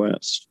support your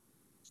request.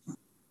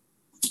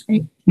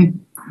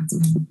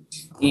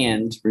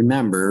 And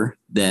remember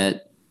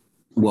that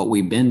what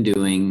we've been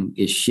doing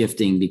is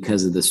shifting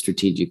because of the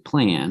strategic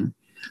plan.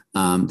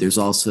 There's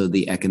also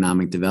the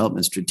economic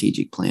development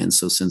strategic plan.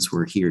 So since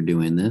we're here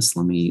doing this,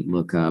 let me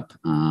look up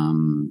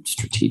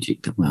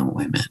strategic. Well,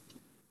 wait a minute.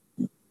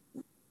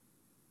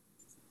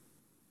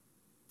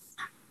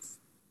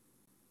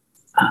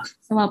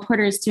 So while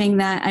Porter is doing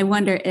that, I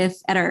wonder if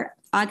at our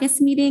August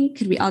meeting,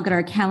 could we all get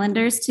our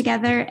calendars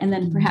together and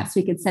then perhaps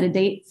we could set a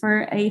date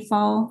for a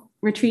fall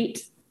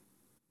retreat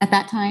at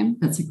that time?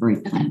 That's a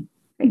great plan.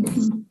 Okay.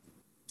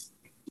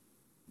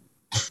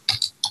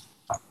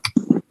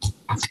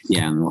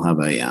 Yeah, and we'll have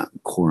a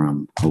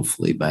quorum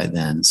hopefully by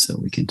then so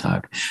we can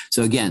talk.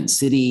 So again,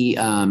 city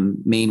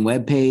main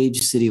webpage,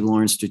 City of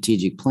Lawrence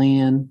strategic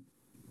plan,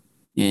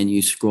 and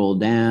you scroll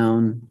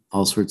down,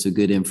 all sorts of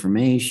good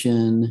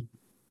information.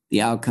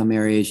 The outcome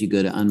areas, you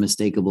go to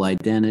unmistakable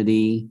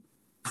identity.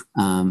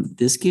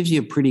 This gives you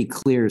a pretty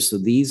clear, so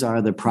these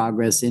are the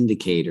progress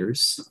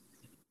indicators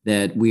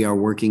that we are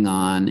working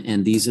on.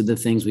 And these are the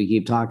things we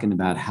keep talking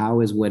about. How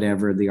is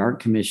whatever the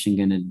Art Commission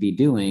going to be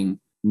doing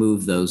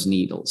move those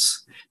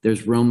needles?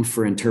 There's room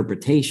for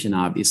interpretation,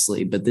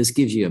 obviously, but this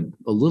gives you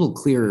a little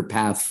clearer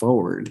path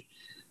forward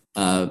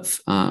of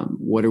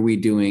what are we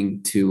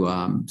doing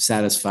to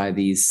satisfy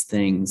these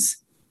things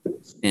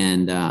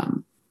and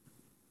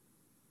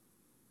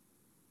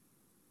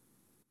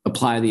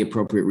apply the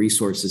appropriate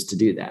resources to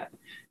do that.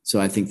 So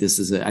I think this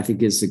is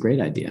a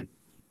great idea.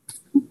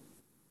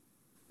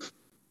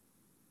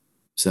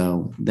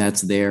 So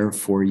that's there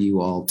for you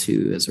all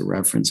too as a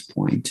reference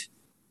point.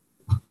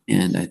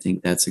 And I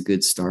think that's a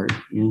good start.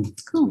 Yeah.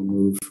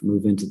 Cool.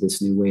 Move into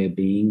this new way of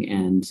being.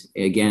 And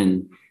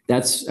again,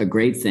 that's a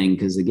great thing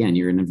because again,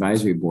 you're an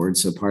advisory board.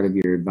 So part of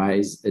your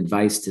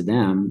advice to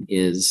them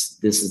is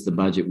this is the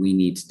budget we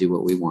need to do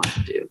what we want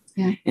to do.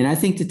 Yeah. And I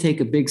think to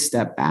take a big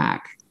step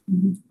back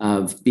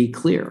of be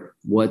clear,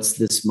 what's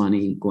this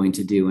money going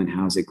to do and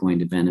how's it going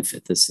to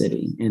benefit the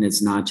city? And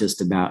it's not just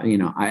about,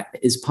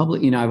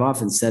 I've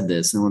often said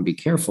this and I want to be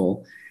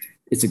careful.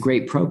 It's a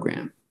great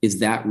program. Is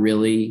that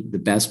really the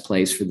best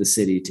place for the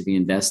city to be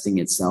investing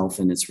itself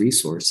and its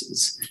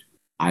resources?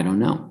 I don't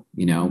know.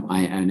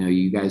 I know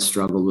you guys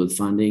struggled with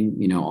funding,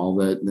 all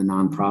the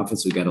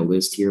nonprofits. We've got a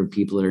list here of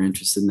people that are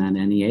interested in that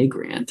NEA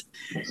grant.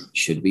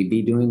 Should we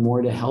be doing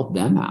more to help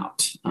them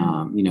out?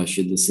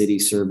 Should the city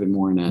serve it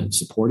more in a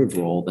supportive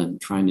role than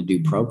trying to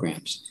do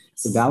programs?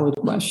 It's a valid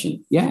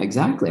question. Yeah,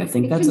 exactly. I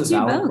think that's a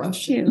valid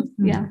question. Too.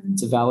 Yeah.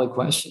 It's a valid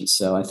question.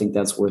 So I think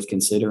that's worth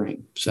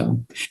considering.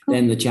 So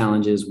then the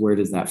challenge is, where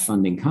does that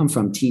funding come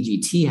from?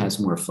 TGT has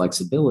more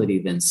flexibility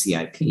than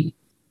CIP.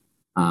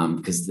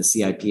 Because the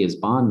CIP is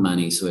bond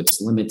money, so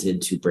it's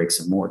limited to bricks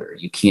and mortar.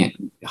 You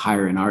can't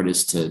hire an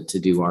artist to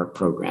do art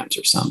programs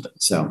or something.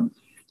 So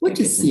what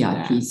does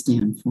CIP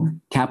stand for?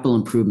 Capital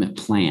Improvement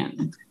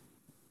Plan.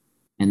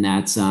 And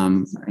that's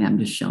sorry, I'm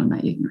just showing my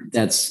ignorance.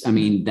 That's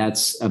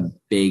a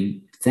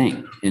big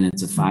thing, and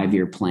it's a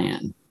 5-year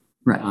plan.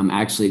 Right.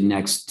 Actually,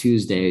 next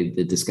Tuesday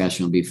the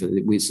discussion will be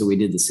we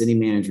did the city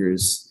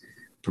manager's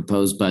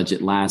proposed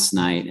budget last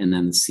night, and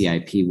then the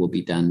CIP will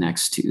be done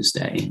next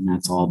Tuesday. And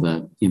that's all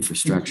the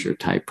infrastructure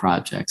type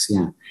projects.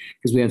 Yeah,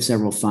 because we have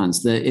several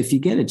funds. If you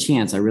get a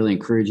chance, I really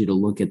encourage you to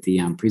look at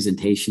the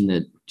presentation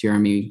that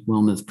Jeremy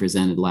Wilmoth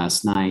presented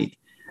last night.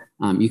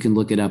 You can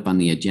look it up on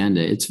the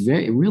agenda. It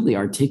really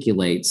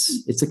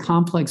articulates, it's a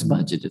complex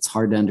budget. It's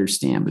hard to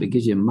understand, but it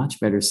gives you a much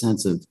better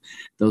sense of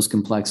those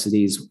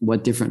complexities,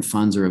 what different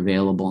funds are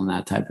available and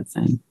that type of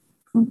thing.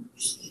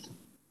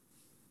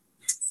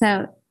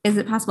 So is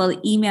it possible to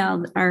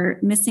email our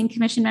missing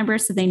commission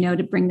members so they know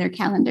to bring their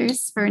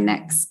calendars for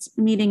next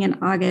meeting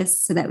in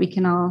August so that we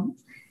can all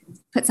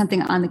put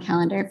something on the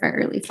calendar for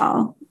early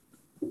fall?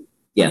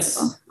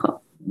 Yes.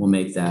 Cool. We'll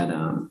make that.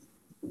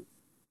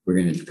 We're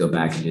going to go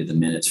back and do the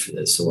minutes for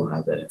this. So we'll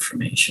have that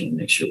information and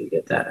make sure we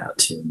get that out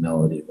too.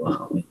 Melody will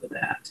help me with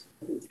that.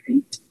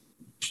 Great.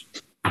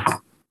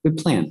 Good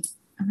plan.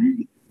 All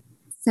right.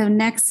 So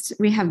next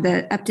we have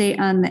the update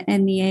on the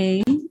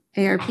NEA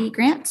ARP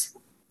grant.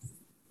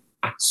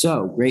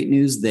 So great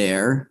news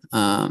there.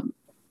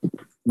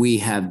 We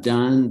have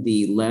done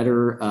the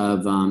letter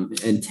of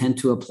intent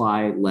to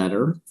apply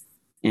letter,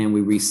 and we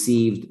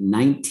received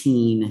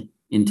 19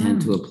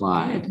 intent to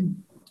apply,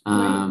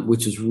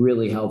 which was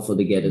really helpful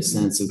to get a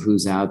sense of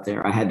who's out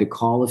there. I had to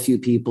call a few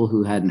people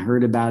who hadn't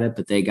heard about it,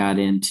 but they got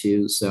in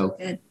too. So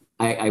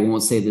I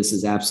won't say this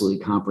is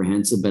absolutely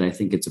comprehensive, but I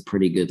think it's a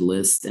pretty good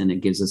list, and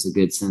it gives us a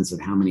good sense of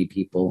how many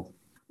people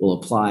will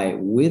apply.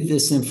 With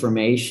this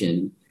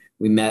information,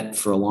 we met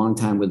for a long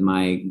time with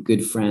my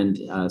good friend,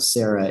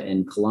 Sarah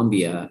in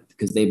Columbia,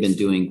 because they've been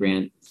doing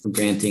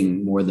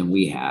granting more than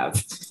we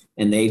have.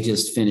 And they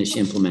just finished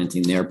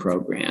implementing their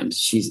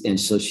programs.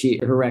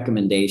 Her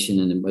recommendation,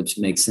 and which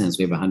makes sense,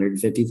 we have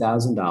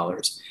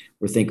 $150,000.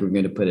 We're thinking we're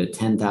going to put a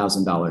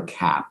 $10,000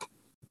 cap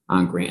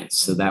on grants.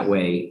 So that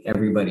way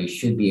everybody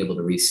should be able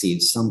to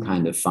receive some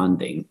kind of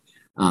funding,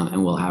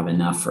 and we'll have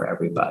enough for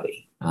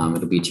everybody.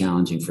 It'll be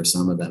challenging for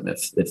some of them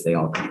if they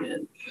all come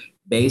in.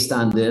 Based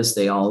on this,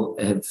 they all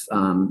have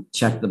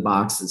checked the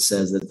box that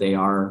says that they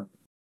are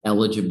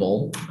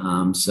eligible.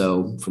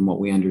 So from what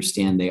we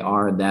understand, they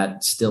are.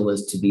 That still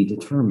is to be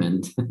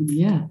determined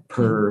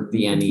per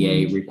the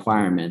NEA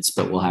requirements,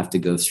 but we'll have to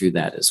go through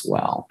that as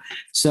well.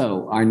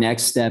 So our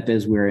next step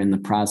is we're in the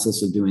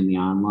process of doing the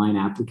online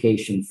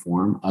application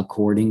form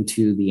according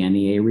to the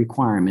NEA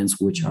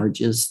requirements, which are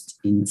just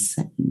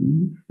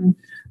insane.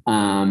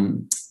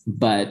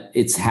 But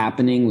it's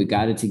happening. We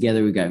got it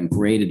together. We've gotten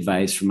great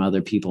advice from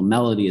other people.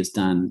 Melody has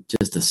done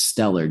just a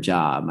stellar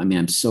job. I mean,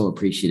 I'm so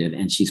appreciative,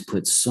 and she's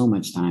put so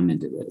much time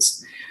into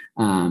this.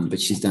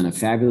 But she's done a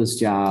fabulous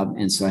job.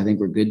 And so I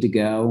think we're good to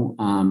go.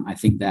 I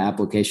think the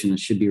application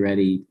should be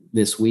ready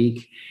this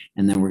week,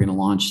 and then we're going to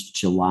launch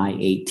July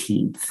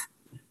 18th.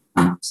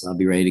 So I'll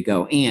be ready to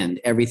go. And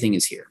everything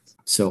is here.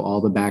 So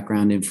all the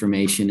background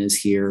information is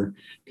here.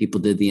 People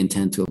did the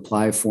intent to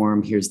apply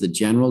form. Here's the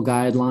general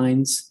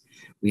guidelines.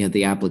 We have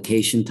the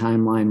application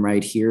timeline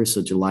right here.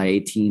 So July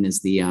 18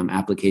 is the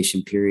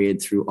application period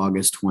through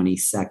August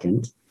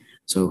 22nd.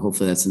 So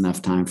hopefully that's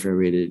enough time for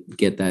everybody to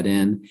get that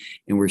in.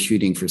 And we're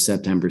shooting for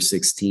September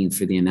 16th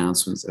for the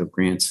announcements of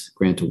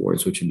grant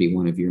awards, which would be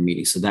one of your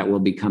meetings. So that will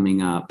be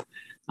coming up.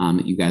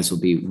 You guys will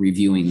be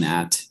reviewing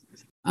that.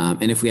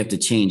 And if we have to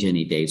change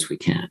any dates, we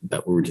can,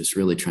 but we're just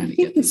really trying to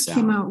get this out.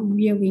 Came out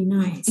really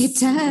nice. It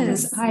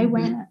does. Because I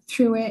went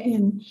through it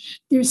and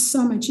there's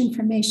so much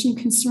information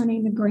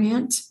concerning the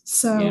grant.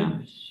 So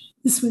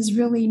this was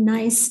really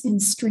nice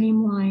and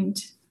streamlined.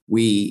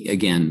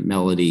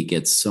 Melody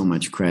gets so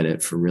much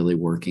credit for really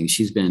working.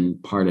 She's been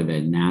part of a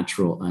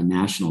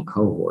national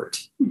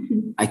cohort.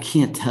 Mm-hmm. I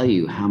can't tell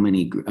you how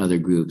many other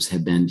groups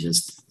have been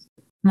just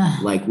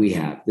like we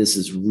have. This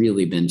has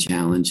really been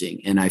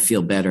challenging. And I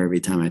feel better every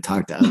time I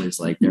talk to others,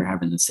 like they're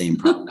having the same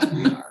problem that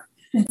we are.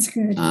 That's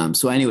good.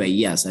 So anyway,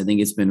 yes, I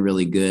think it's been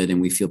really good. And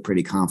we feel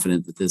pretty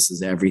confident that this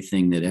is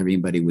everything that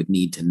everybody would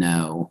need to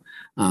know.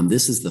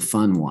 This is the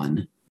fun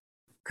one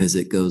because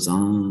it goes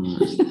on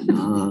and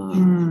on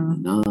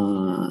and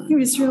on. It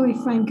was really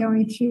fun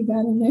going through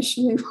that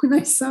initially when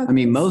I saw I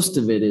mean, most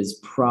of it is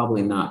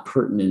probably not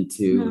pertinent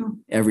to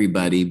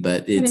everybody,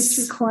 but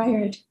it's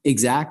required.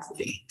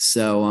 Exactly.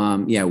 So,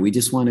 we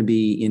just want to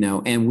be,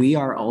 and we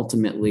are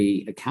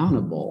ultimately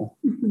accountable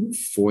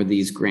for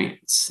these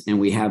grants, and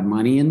we have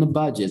money in the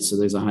budget. So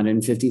there's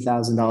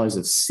 $150,000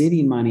 of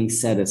city money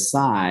set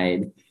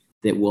aside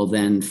that will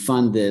then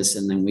fund this,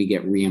 and then we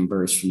get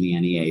reimbursed from the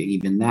NEA.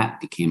 Even that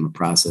became a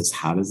process.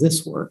 How does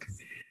this work?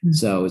 Mm-hmm.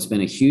 So it's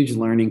been a huge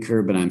learning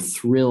curve, but I'm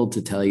thrilled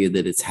to tell you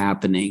that it's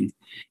happening.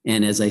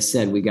 And as I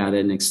said, we got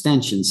an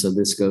extension. So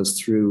this goes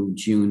through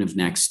June of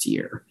next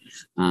year.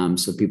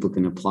 So people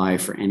can apply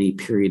for any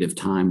period of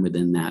time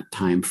within that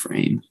time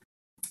frame.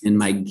 And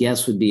my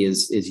guess would be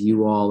is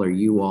you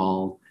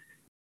all,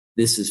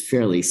 this is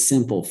fairly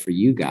simple for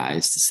you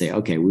guys to say,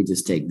 okay, we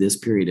just take this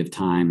period of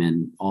time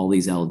and all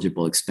these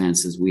eligible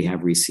expenses. We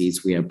have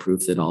receipts. We have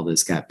proof that all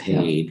this got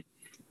paid,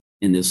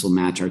 and this will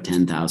match our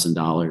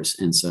 $10,000.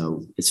 And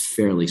so it's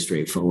fairly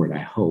straightforward, I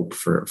hope,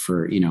 for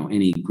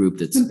any group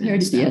that's compared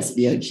to the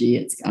SVOG,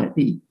 it's got to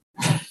be.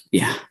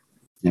 Yeah,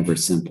 never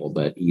simple,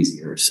 but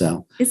easier.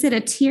 So is it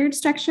a tiered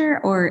structure,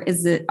 or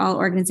is it all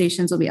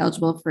organizations will be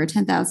eligible for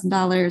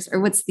 $10,000, or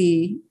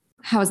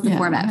how is the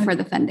format for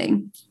the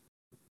funding?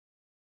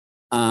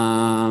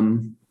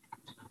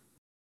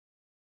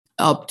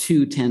 Up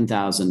to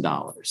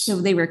 $10,000. So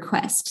they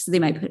request. So they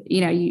might put,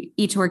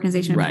 each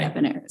organization would put up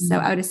in it. So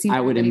I would assume. I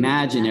would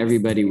imagine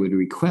everybody would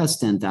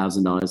request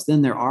 $10,000.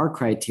 Then there are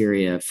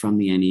criteria from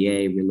the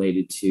NEA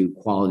related to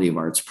quality of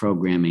arts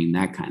programming,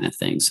 that kind of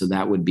thing. So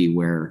that would be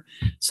where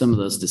some of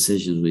those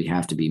decisions would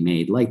have to be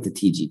made, like the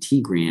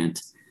TGT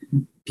grant.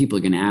 People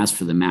are going to ask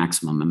for the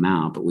maximum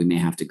amount, but we may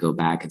have to go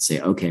back and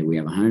say, okay, we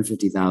have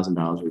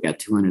 $150,000. We got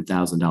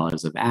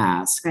 $200,000 of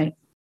ask. Right.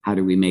 How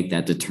do we make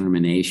that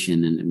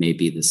determination? And it may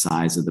be the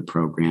size of the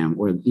program,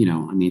 or,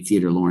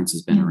 Theater Lawrence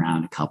has been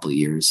around a couple of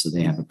years, so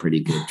they have a pretty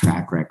good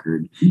track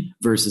record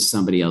versus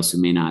somebody else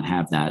who may not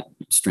have that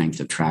strength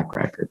of track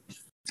record.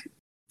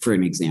 For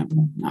an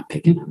example, not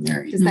picking on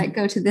Mary. Does that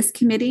go to this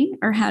committee,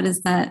 or how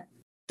does that?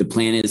 The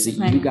plan is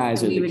that you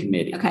guys are the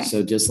committee. Okay.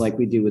 So just like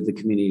we do with the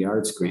community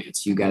arts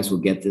grants, you guys will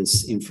get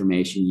this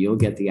information, you'll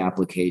get the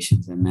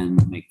applications, and then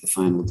make the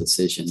final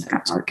decision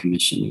at our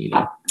commission meeting.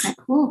 Okay,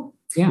 cool.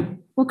 Yeah.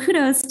 Well,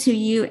 kudos to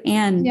you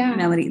and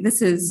Melody.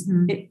 This is,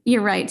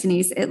 you're right,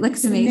 Denise. It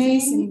looks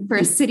amazing for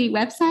a city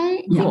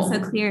website. Yeah. It's so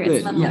clear. Good.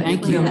 It's lovely.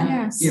 Thank you.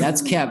 Yes.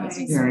 That's Kevin.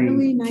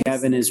 Really nice.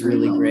 Kevin is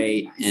really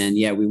great. And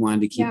we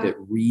wanted to keep it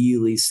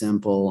really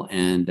simple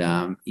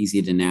and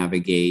easy to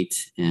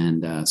navigate.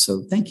 And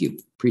so thank you.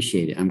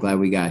 Appreciate it. I'm glad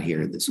we got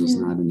here. This was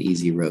not an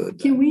easy road.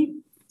 Can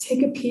we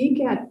take a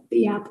peek at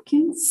the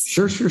applicants?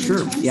 Sure.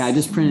 Yeah, I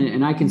just printed it,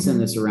 and I can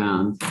send this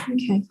around.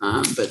 Okay.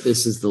 But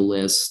this is the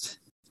list.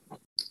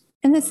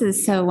 And this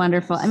is so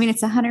wonderful. I mean,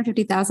 it's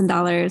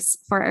 $150,000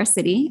 for our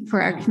city,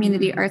 for our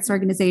community arts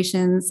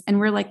organizations. And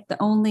we're like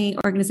the only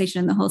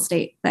organization in the whole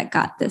state that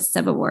got this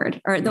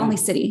sub-award, or the only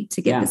city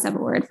to get the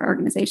sub-award for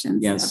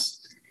organizations. Yes.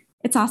 So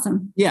it's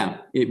awesome. Yeah,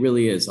 it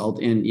really is.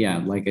 And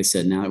like I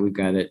said, now that we've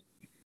got it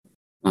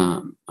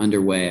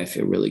underway, I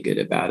feel really good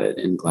about it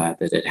and glad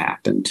that it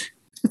happened.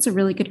 It's a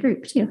really good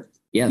group too.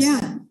 Yes.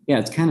 Yeah.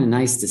 It's kind of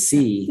nice to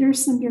see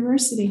There's some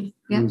diversity.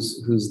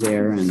 who's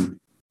there. And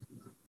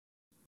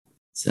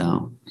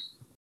so.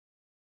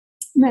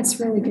 That's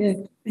really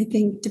good. I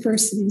think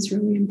diversity is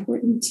really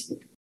important.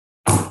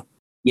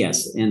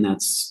 Yes. And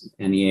that's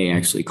NEA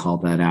actually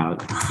called that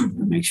out.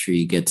 Make sure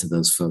you get to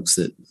those folks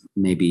that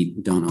maybe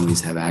don't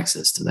always have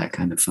access to that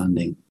kind of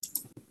funding.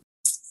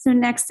 So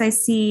next I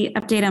see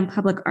update on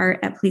public art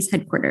at police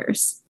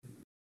headquarters.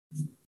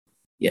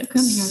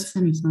 Yes. I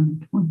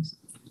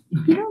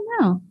don't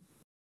know.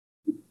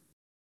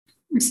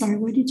 I'm sorry,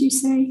 what did you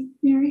say,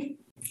 Mary?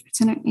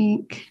 Center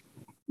Inc.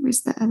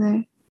 Where's the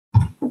other?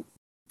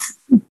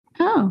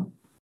 Oh.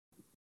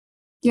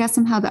 You asked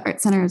them how the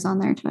art center is on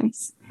there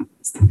twice.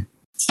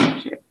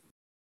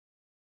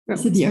 I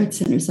said the art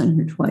center's on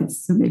here twice,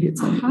 so maybe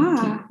it's on.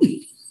 Aha.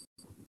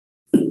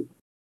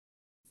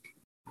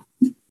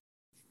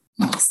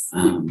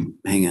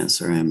 Hang on,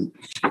 sorry, I'm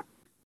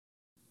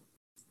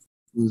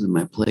losing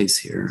my place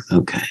here.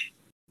 Okay.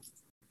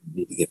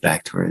 Need to get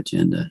back to our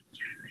agenda.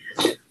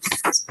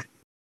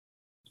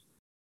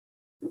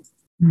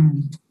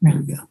 There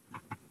we go.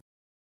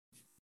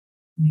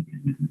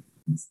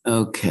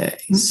 Okay,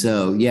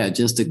 so yeah,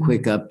 just a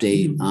quick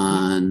update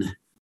on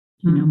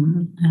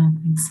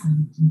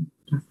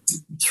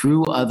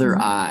Through Other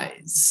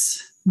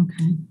Eyes.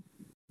 Okay.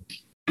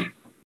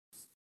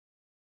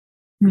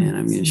 And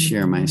I'm going to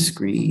share my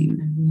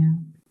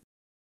screen.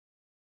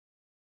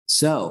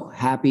 So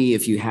happy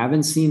if you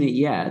haven't seen it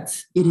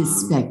yet. It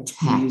is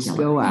spectacular. Please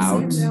go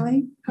out. Is it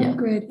really? Oh, Yeah.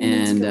 good.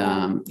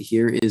 And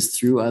here is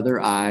Through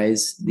Other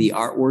Eyes. The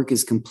artwork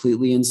is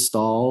completely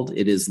installed.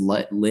 It is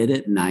lit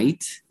at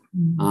night.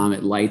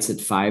 It lights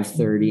at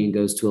 5:30 and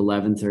goes to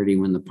 11:30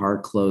 when the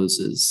park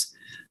closes.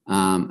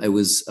 It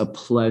was a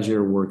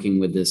pleasure working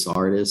with this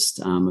artist,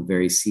 a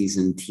very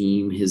seasoned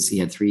team. He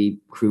had 3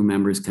 crew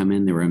members come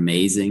in. They were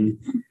amazing.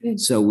 Good.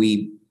 So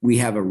we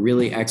have a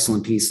really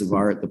excellent piece of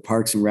art. The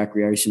Parks and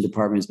Recreation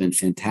Department has been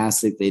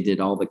fantastic. They did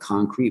all the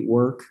concrete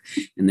work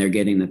and they're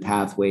getting the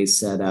pathways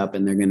set up,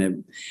 and they're going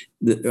to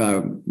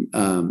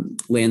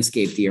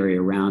landscape the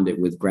area around it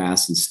with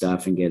grass and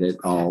stuff and get it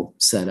all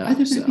set up. Are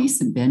there going to be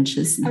some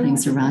benches and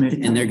things around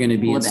it? And they're going to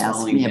be People have asked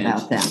installing me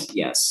benches. about that.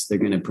 Yes, they're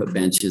going to put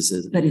benches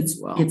as But it's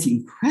well. it's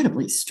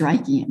incredibly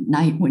striking at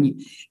night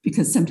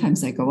because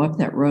sometimes I go up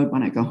that road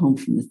when I go home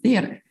from the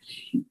theater.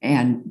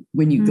 And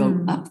when you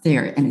go up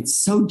there and it's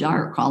so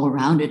dark all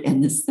around it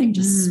and this thing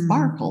just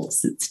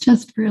sparkles, it's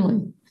just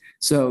really.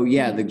 So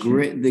yeah, the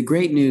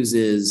great news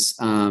is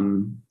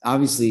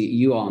obviously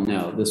you all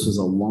know this was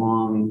a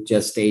long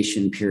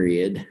gestation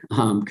period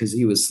because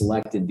he was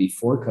selected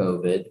before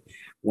COVID,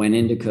 went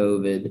into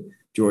COVID.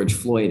 George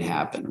Floyd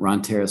happened,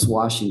 Ron Terrace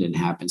Washington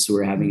happened. So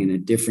we're having a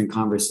different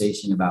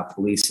conversation about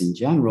police in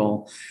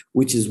general,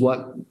 which is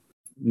what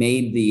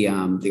made the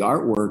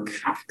artwork,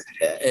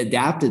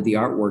 adapted the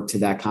artwork to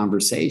that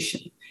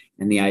conversation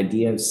and the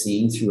idea of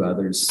seeing through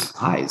others'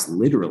 eyes,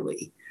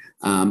 literally.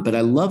 But I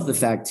love the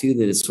fact too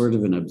that it's sort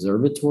of an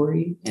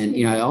observatory. And,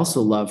 I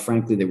also love,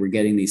 frankly, that we're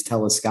getting these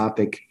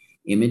telescopic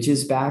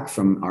images back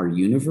from our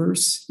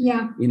universe.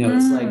 Yeah.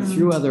 It's like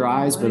through other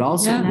eyes, but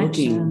also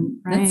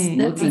looking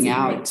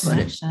out, so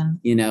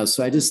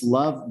I just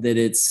love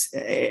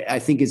that I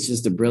think it's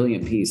just a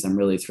brilliant piece. I'm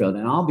really thrilled.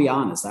 And I'll be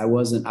honest, I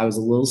was a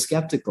little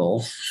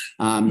skeptical,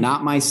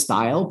 not my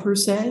style per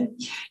se,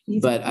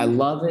 but I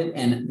love it.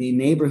 And the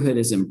neighborhood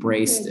has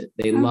embraced it.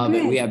 They love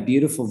it. We have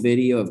beautiful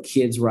video of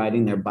kids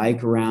riding their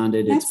bike around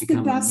it. That's it's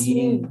become a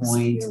meeting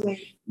point.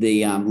 Really.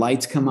 The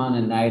lights come on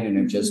at night and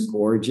are just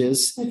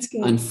gorgeous. That's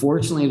good.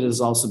 Unfortunately, it has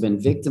also been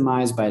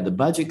victimized by the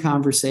budget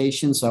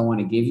conversation. So I want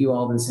to give you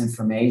all this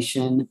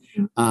information.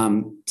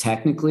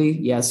 Technically,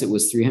 yes, it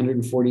was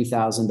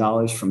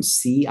 $340,000 from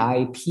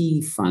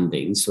CIP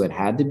funding. So it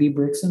had to be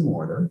bricks and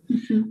mortar.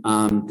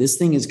 This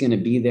thing is going to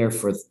be there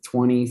for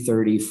 20,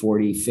 30,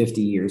 40,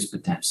 50 years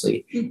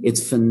potentially.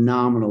 It's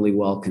phenomenally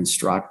well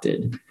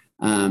constructed.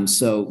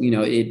 So,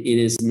 it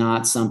is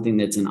not something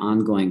that's an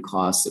ongoing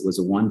cost. It was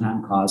a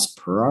one-time cost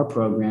per our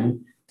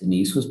program.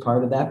 Denise was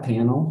part of that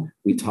panel.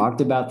 We talked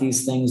about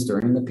these things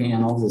during the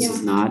panel. This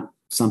is not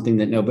something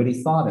that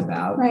nobody thought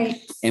about. Right.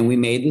 And we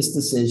made this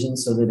decision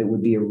so that it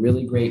would be a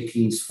really great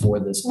piece for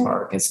this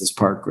park as this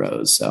park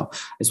grows. So I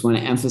just want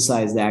to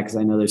emphasize that because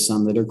I know there's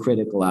some that are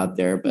critical out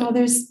there. But well,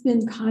 there's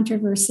been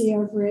controversy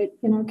over it,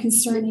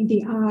 concerning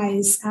the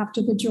eyes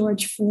after the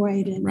George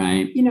Floyd and,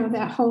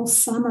 that whole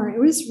summer.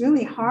 It was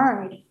really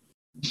hard.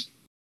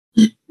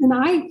 And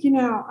I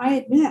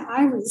admit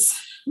I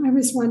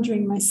was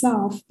wondering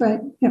myself,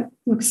 but it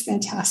looks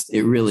fantastic.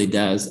 It really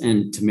does.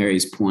 And to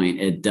Mary's point,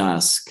 at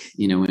dusk,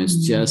 when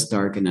it's just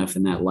dark enough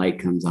and that light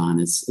comes on,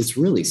 it's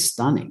really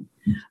stunning.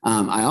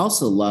 I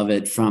also love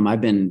it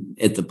I've been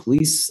at the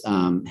police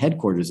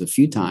headquarters a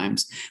few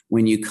times.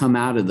 When you come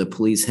out of the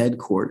police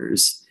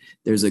headquarters,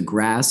 there's a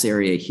grass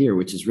area here,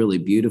 which is really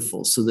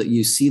beautiful, so that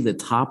you see the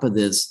top of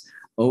this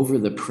over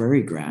the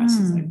prairie grass.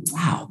 It's like,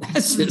 wow,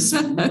 that's just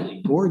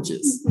really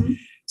gorgeous.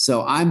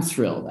 So I'm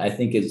thrilled. I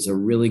think it's a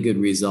really good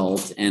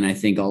result. And I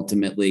think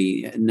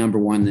ultimately, number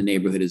one, the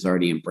neighborhood has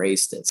already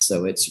embraced it.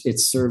 So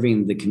it's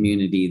serving the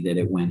community that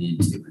it went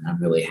into. And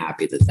I'm really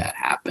happy that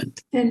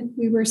happened. And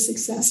we were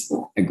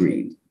successful.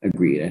 Agreed.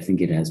 I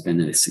think it has been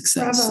a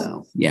success.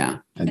 Bravo. So yeah.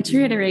 And to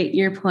reiterate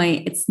your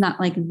point, it's not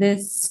like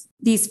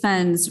these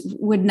funds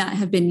would not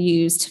have been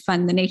used to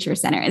fund the nature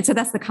center. And so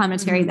that's the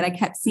commentary that I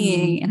kept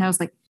seeing. And I was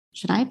like,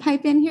 should I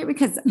pipe in here?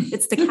 Because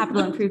it's the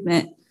capital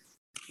improvement.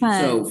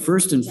 So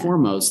first and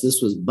foremost,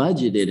 this was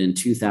budgeted in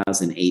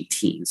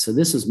 2018. So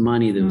this is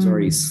money that was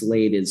already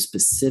slated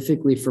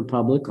specifically for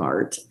public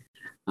art.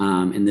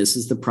 And this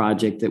is the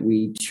project that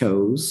we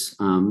chose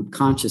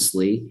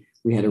consciously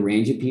We had a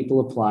range of people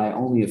apply.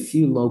 Only a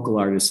few local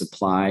artists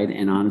applied.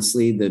 And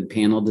honestly, the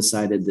panel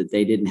decided that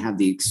they didn't have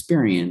the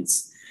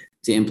experience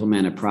to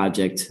implement a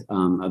project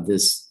of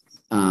this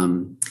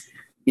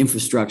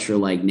infrastructure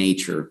like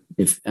nature,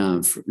 if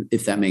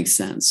that makes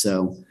sense.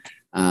 So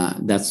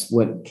that's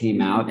what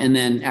came out. And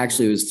then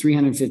actually it was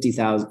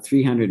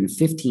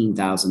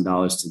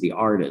 $315,000 to the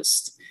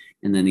artist.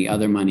 And then the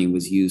other money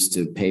was used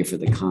to pay for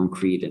the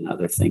concrete and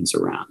other things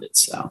around it.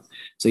 So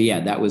yeah,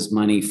 that was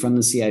money from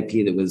the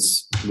CIP that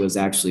was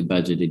actually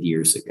budgeted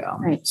years ago.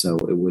 Right. So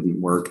it wouldn't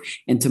work.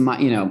 And to my,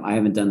 I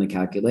haven't done the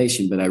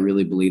calculation, but I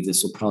really believe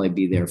this will probably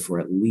be there for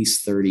at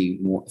least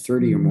 30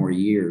 or more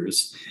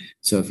years.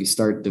 So if you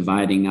start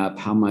dividing up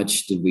how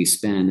much did we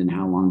spend and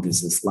how long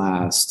does this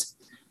last,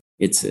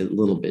 it's a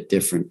little bit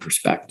different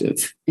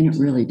perspective. And it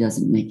really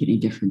doesn't make any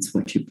difference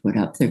what you put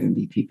up. There are going to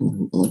be people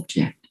who will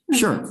object.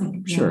 Sure.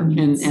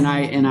 And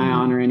I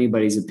honor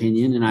anybody's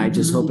opinion, and I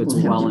just hope it's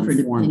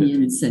well-informed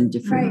opinions and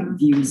different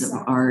views of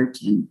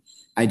art. And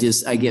I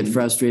get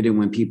frustrated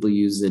when people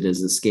use it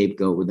as a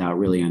scapegoat without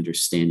really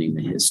understanding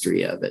the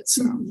history of it.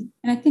 So, and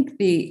I think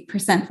the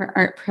Percent for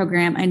Art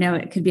program, I know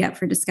it could be up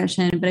for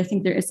discussion, but I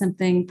think there is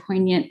something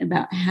poignant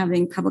about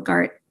having public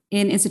art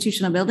in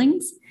institutional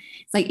buildings.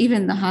 It's like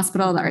even the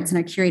hospital, the Art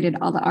Center curated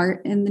all the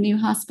art in the new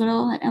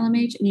hospital at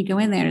LMH, and you go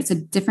in there, it's a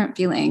different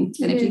feeling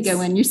than if you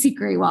go in, you see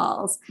gray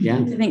walls. Yeah.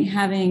 I think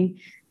having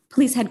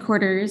police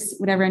headquarters,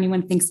 whatever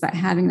anyone thinks about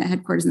having that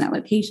headquarters in that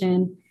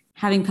location,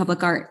 having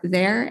public art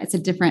there, it's a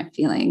different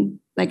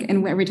feeling. Like,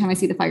 and every time I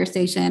see the fire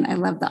station, I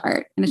love the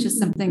art. And it's just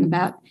something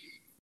about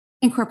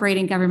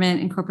incorporating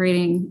government,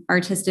 incorporating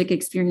artistic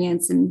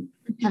experience, and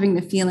having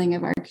the feeling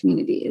of our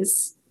community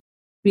is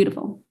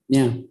beautiful.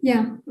 Yeah.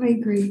 Yeah, I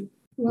agree.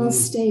 Well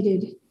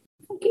stated.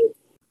 Thank you.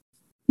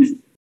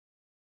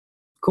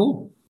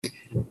 Cool.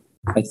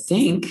 I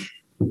think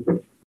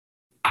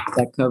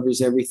that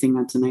covers everything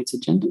on tonight's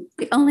agenda.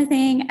 The only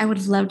thing I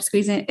would love to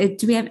squeeze in is,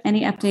 do we have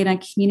any update on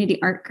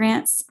community art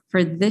grants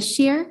for this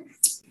year?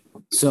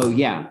 So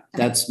yeah,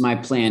 that's my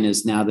plan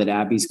is now that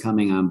Abby's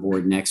coming on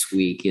board next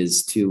week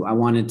I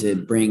wanted to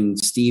bring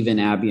Stephen,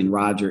 Abby, and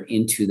Roger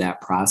into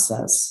that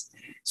process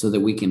so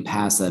that we can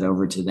pass that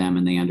over to them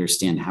and they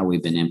understand how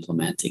we've been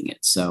implementing it.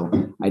 So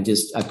I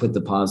put the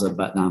pause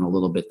button on a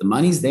little bit. The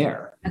money's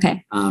there.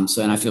 Okay. And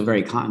I feel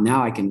very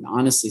now I can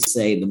honestly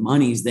say the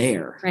money's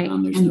there. Right.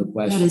 There's and no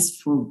question. That is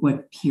for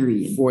what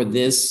period? For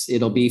this,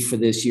 it'll be for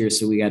this year.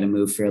 So we got to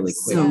move fairly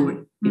quick.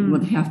 So it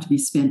would have to be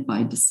spent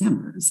by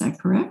December. Is that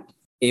correct?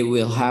 It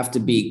will have to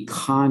be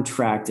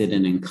contracted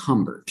and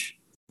encumbered,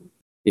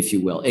 if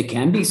you will. It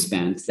can be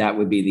spent. That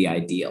would be the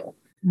ideal.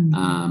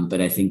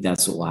 But I think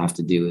that's what we'll have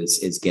to do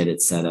is get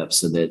it set up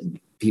so that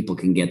people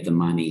can get the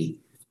money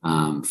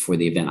for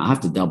the event. I'll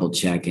have to double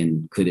check,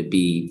 and could it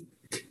be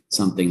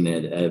something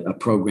that a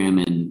program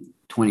in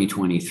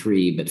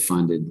 2023 but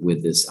funded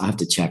with this? I'll have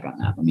to check on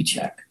that. Let me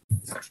check.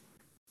 Because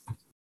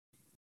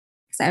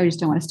I just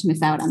don't want us to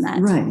miss out on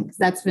that. Right.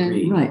 That's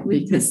been right,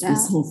 because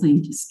this whole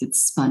thing just gets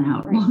spun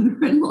out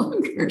longer and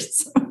longer.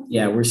 So.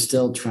 Yeah, we're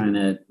still trying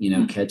to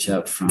catch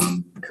up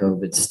from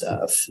COVID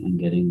stuff and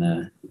getting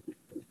the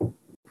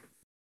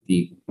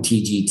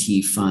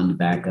TGT fund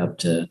back up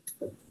to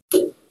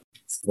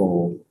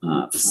full.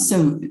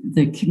 So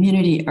the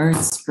community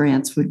arts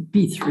grants would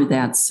be through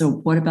that. So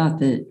what about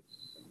the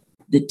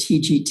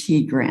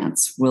TGT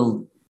grants?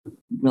 Will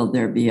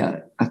there be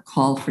a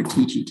call for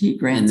TGT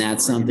grants? And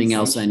that's something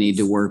else I need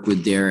to work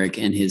with Derek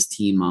and his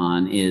team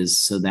on is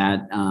so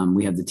that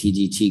we have the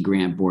TGT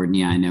grant board. And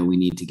yeah, I know we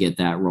need to get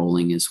that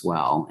rolling as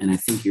well. And I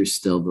think you're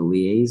still the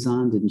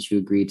liaison. Didn't you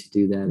agree to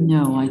do that?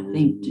 No, I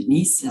think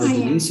Denise.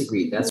 Denise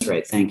agreed. That's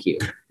right. Thank you.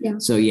 Yeah.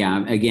 So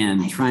yeah,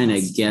 again, trying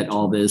to get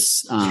all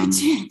this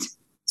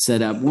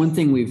set up. One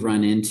thing we've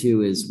run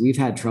into is we've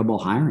had trouble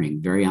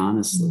hiring, very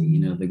honestly.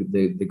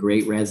 The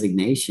great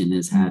resignation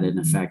has had an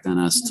effect on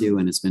us too,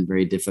 and it's been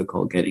very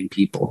difficult getting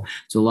people.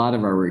 So a lot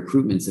of our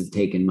recruitments have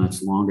taken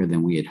much longer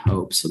than we had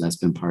hoped. So that's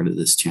been part of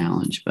this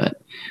challenge,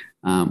 but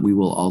we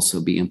will also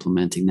be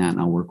implementing that,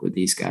 and I'll work with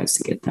these guys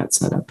to get that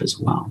set up as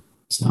well.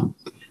 So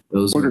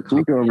those Porter, can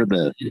we go over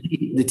the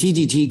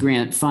TGT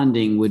grant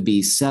funding would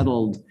be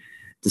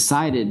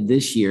decided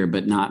this year,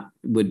 but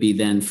would be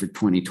then for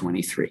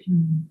 2023.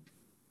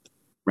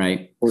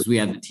 Right? Because we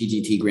have the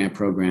TGT grant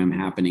program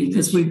happening.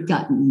 Because we've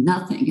gotten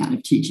nothing out of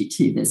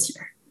TGT this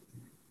year.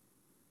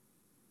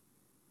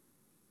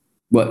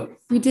 What?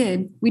 We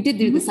did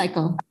do the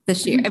cycle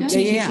this year.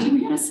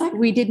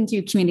 We didn't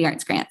do community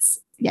arts grants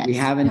yet. We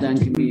haven't done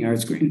community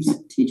arts grants.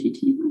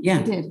 TGT. Yeah.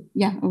 We did.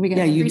 Yeah. Well,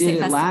 you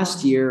did it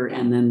last year.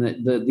 And then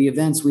the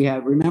events we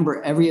have,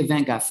 remember, every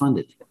event got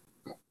funded.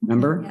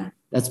 Remember? Yeah.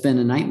 That's been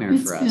a nightmare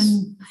for us.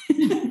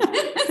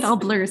 It all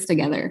blurs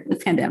together, the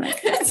pandemic.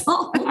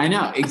 I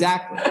know,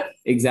 exactly.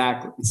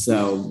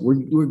 So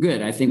we're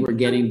good. I think we're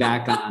getting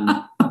back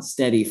on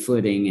steady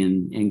footing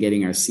and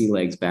getting our sea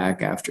legs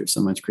back after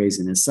so much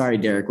craziness. Sorry,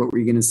 Derek, what were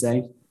you going to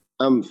say?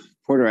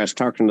 Porter, I was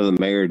talking to the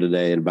mayor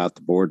today about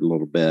the board a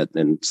little bit,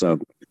 and so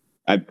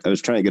I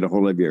was trying to get a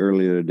hold of you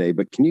earlier today,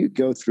 but can you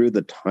go through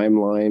the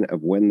timeline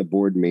of when the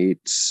board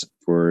meets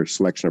for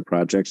selection of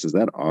projects? Is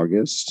that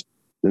August?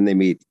 Then they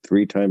meet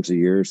 3 times a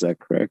year. Is that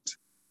correct?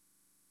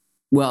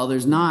 Well,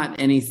 there's not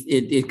any,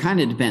 it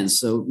kind of depends.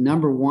 So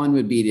number one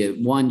would be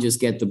to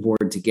just get the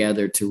board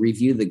together to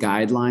review the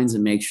guidelines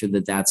and make sure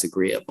that that's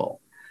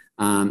agreeable.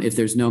 If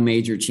there's no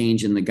major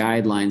change in the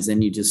guidelines,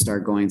 then you just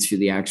start going through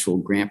the actual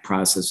grant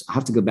process. I'll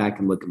have to go back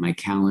and look at my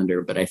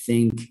calendar, but I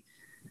think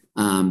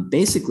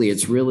basically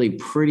it's really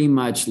pretty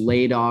much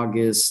late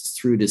August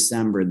through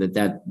December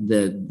that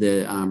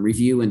the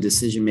review and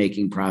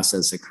decision-making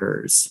process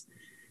occurs.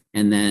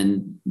 And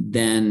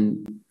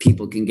then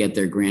people can get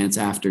their grants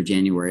after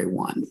January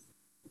 1. Does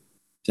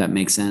that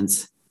make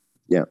sense?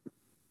 Yeah.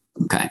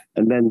 Okay.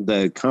 And then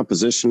the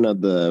composition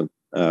of the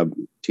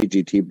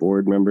TGT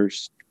board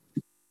members.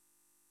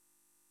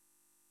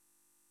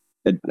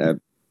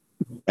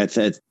 I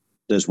said,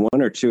 does 1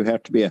 or 2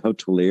 have to be a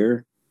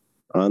hotelier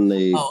on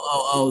the?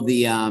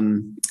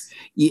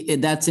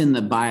 That's in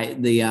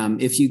the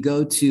if you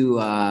go to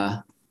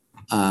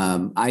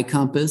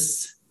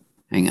iCompass,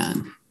 hang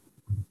on.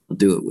 I'll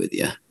do it with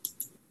you.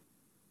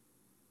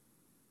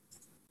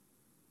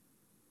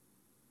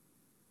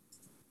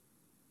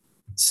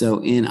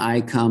 So in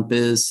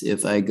iCompass,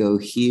 if I go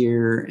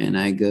here and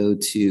I go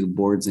to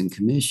boards and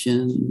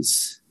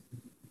commissions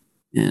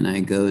and I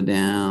go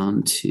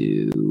down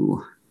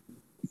to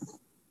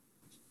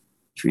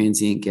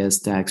Transient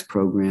Guest Tax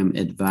Program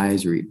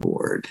Advisory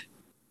Board.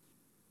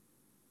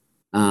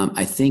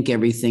 I think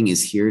everything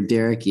is here,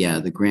 Derek. Yeah,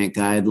 the grant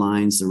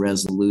guidelines, the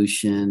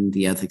resolution,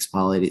 the ethics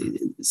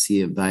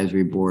policy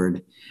advisory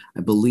board.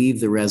 I believe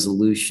the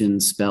resolution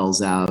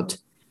spells out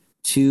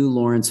 2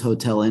 Lawrence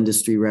Hotel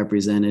Industry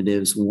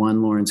representatives,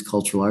 1 Lawrence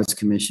Cultural Arts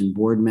Commission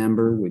board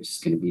member, which is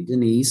going to be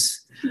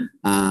Denise,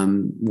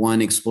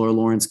 1 Explore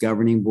Lawrence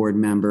Governing Board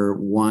member,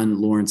 1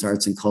 Lawrence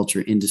Arts and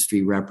Culture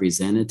Industry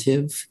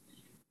representative,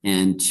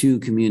 and 2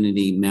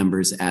 community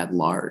members at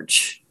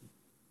large.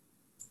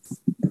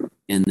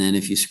 And then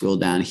if you scroll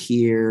down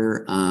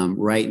here,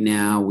 right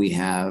now we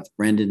have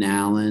Brendan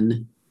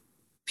Allen,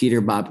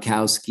 Peter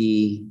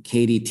Bobkowski,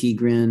 Katie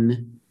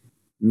Tigran,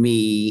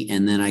 me,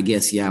 and then I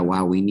guess,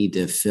 we need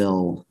to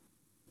fill,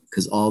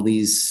 because all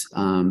these,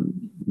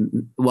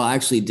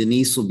 actually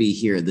Denise will be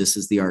here. This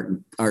is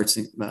the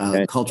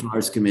Cultural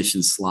Arts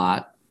Commission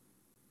slot.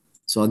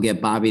 So I'll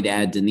get Bobby to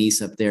add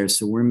Denise up there.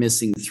 So we're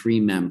missing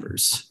 3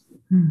 members.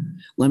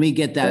 Let me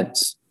get that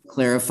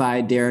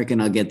clarified, Derek,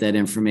 and I'll get that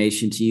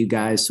information to you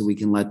guys so we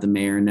can let the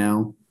mayor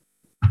know.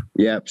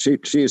 Yeah, she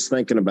is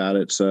thinking about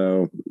it.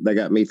 So that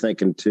got me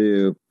thinking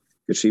too,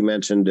 because she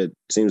mentioned it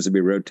seems to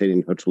be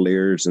rotating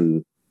hoteliers,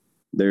 and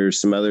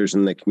there's some others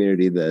in the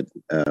community that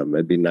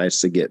it'd be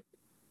nice to get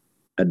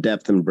a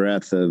depth and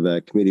breadth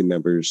of community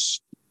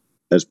members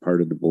as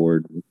part of the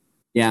board.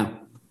 Yeah,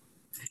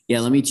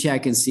 let me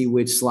check and see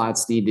which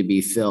slots need to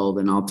be filled,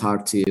 and I'll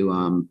talk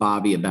to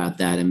Bobby about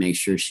that and make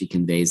sure she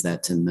conveys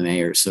that to the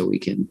mayor so we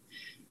can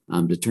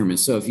determine.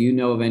 So if you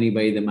know of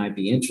anybody that might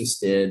be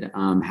interested,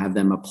 have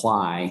them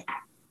apply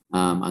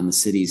on the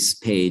city's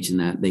page, and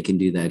that they can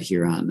do that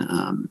here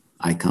on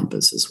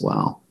iCompass as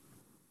well.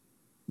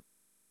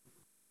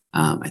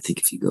 I think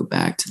if you go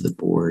back to the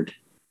board,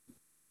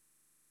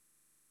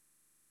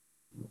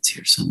 it's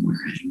here somewhere.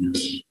 Hang on.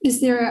 Is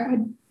there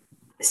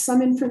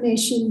some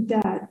information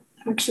that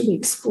actually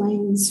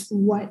explains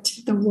what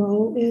the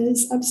role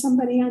is of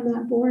somebody on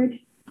that board?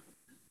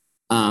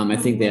 I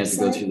think they have to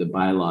go through the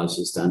bylaws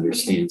just to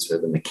understand sort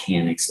of the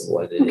mechanics of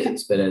what it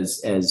is. But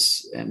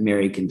as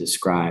Mary can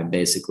describe,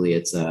 basically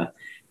it's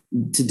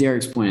to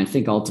Derek's point, I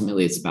think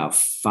ultimately it's about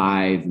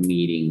 5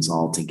 meetings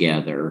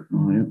altogether.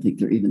 Oh, I don't think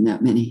there are even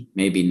that many.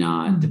 Maybe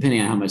not,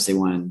 depending on how much they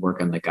want to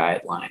work on the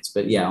guidelines.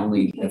 But yeah,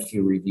 only a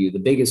few review. The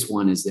biggest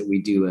one is that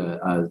we do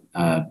a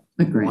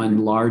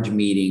one large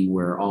meeting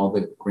where all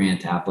the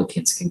grant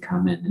applicants can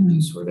come in and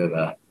do sort of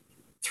a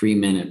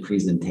 3-minute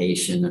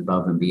presentation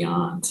above and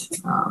beyond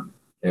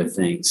their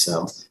thing.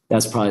 So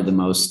that's probably the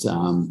most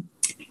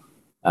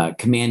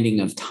commanding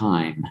of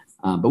time.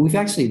 But we've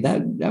actually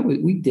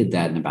we did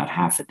that in about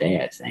half a day,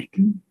 I think.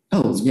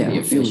 Oh, yeah,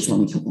 it was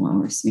only a couple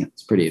hours. Yeah,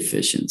 it's pretty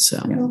efficient.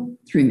 So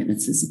 3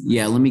 minutes is.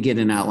 Yeah, let me get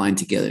an outline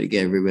together to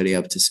get everybody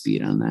up to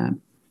speed on that.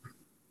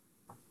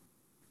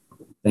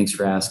 Thanks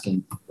for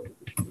asking.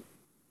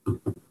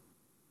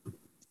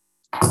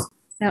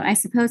 So I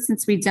suppose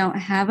since we don't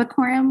have a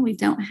quorum, we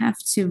don't have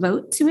to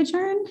vote to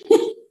adjourn.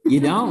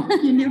 You don't.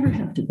 You never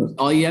have to vote.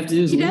 All you have to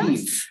do is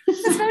leave.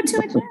 Just vote to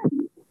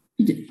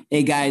adjourn.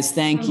 Hey guys,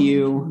 thank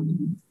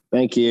you.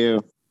 Thank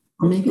you.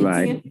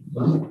 Bye.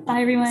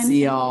 Bye everyone.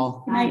 See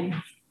y'all. Good night.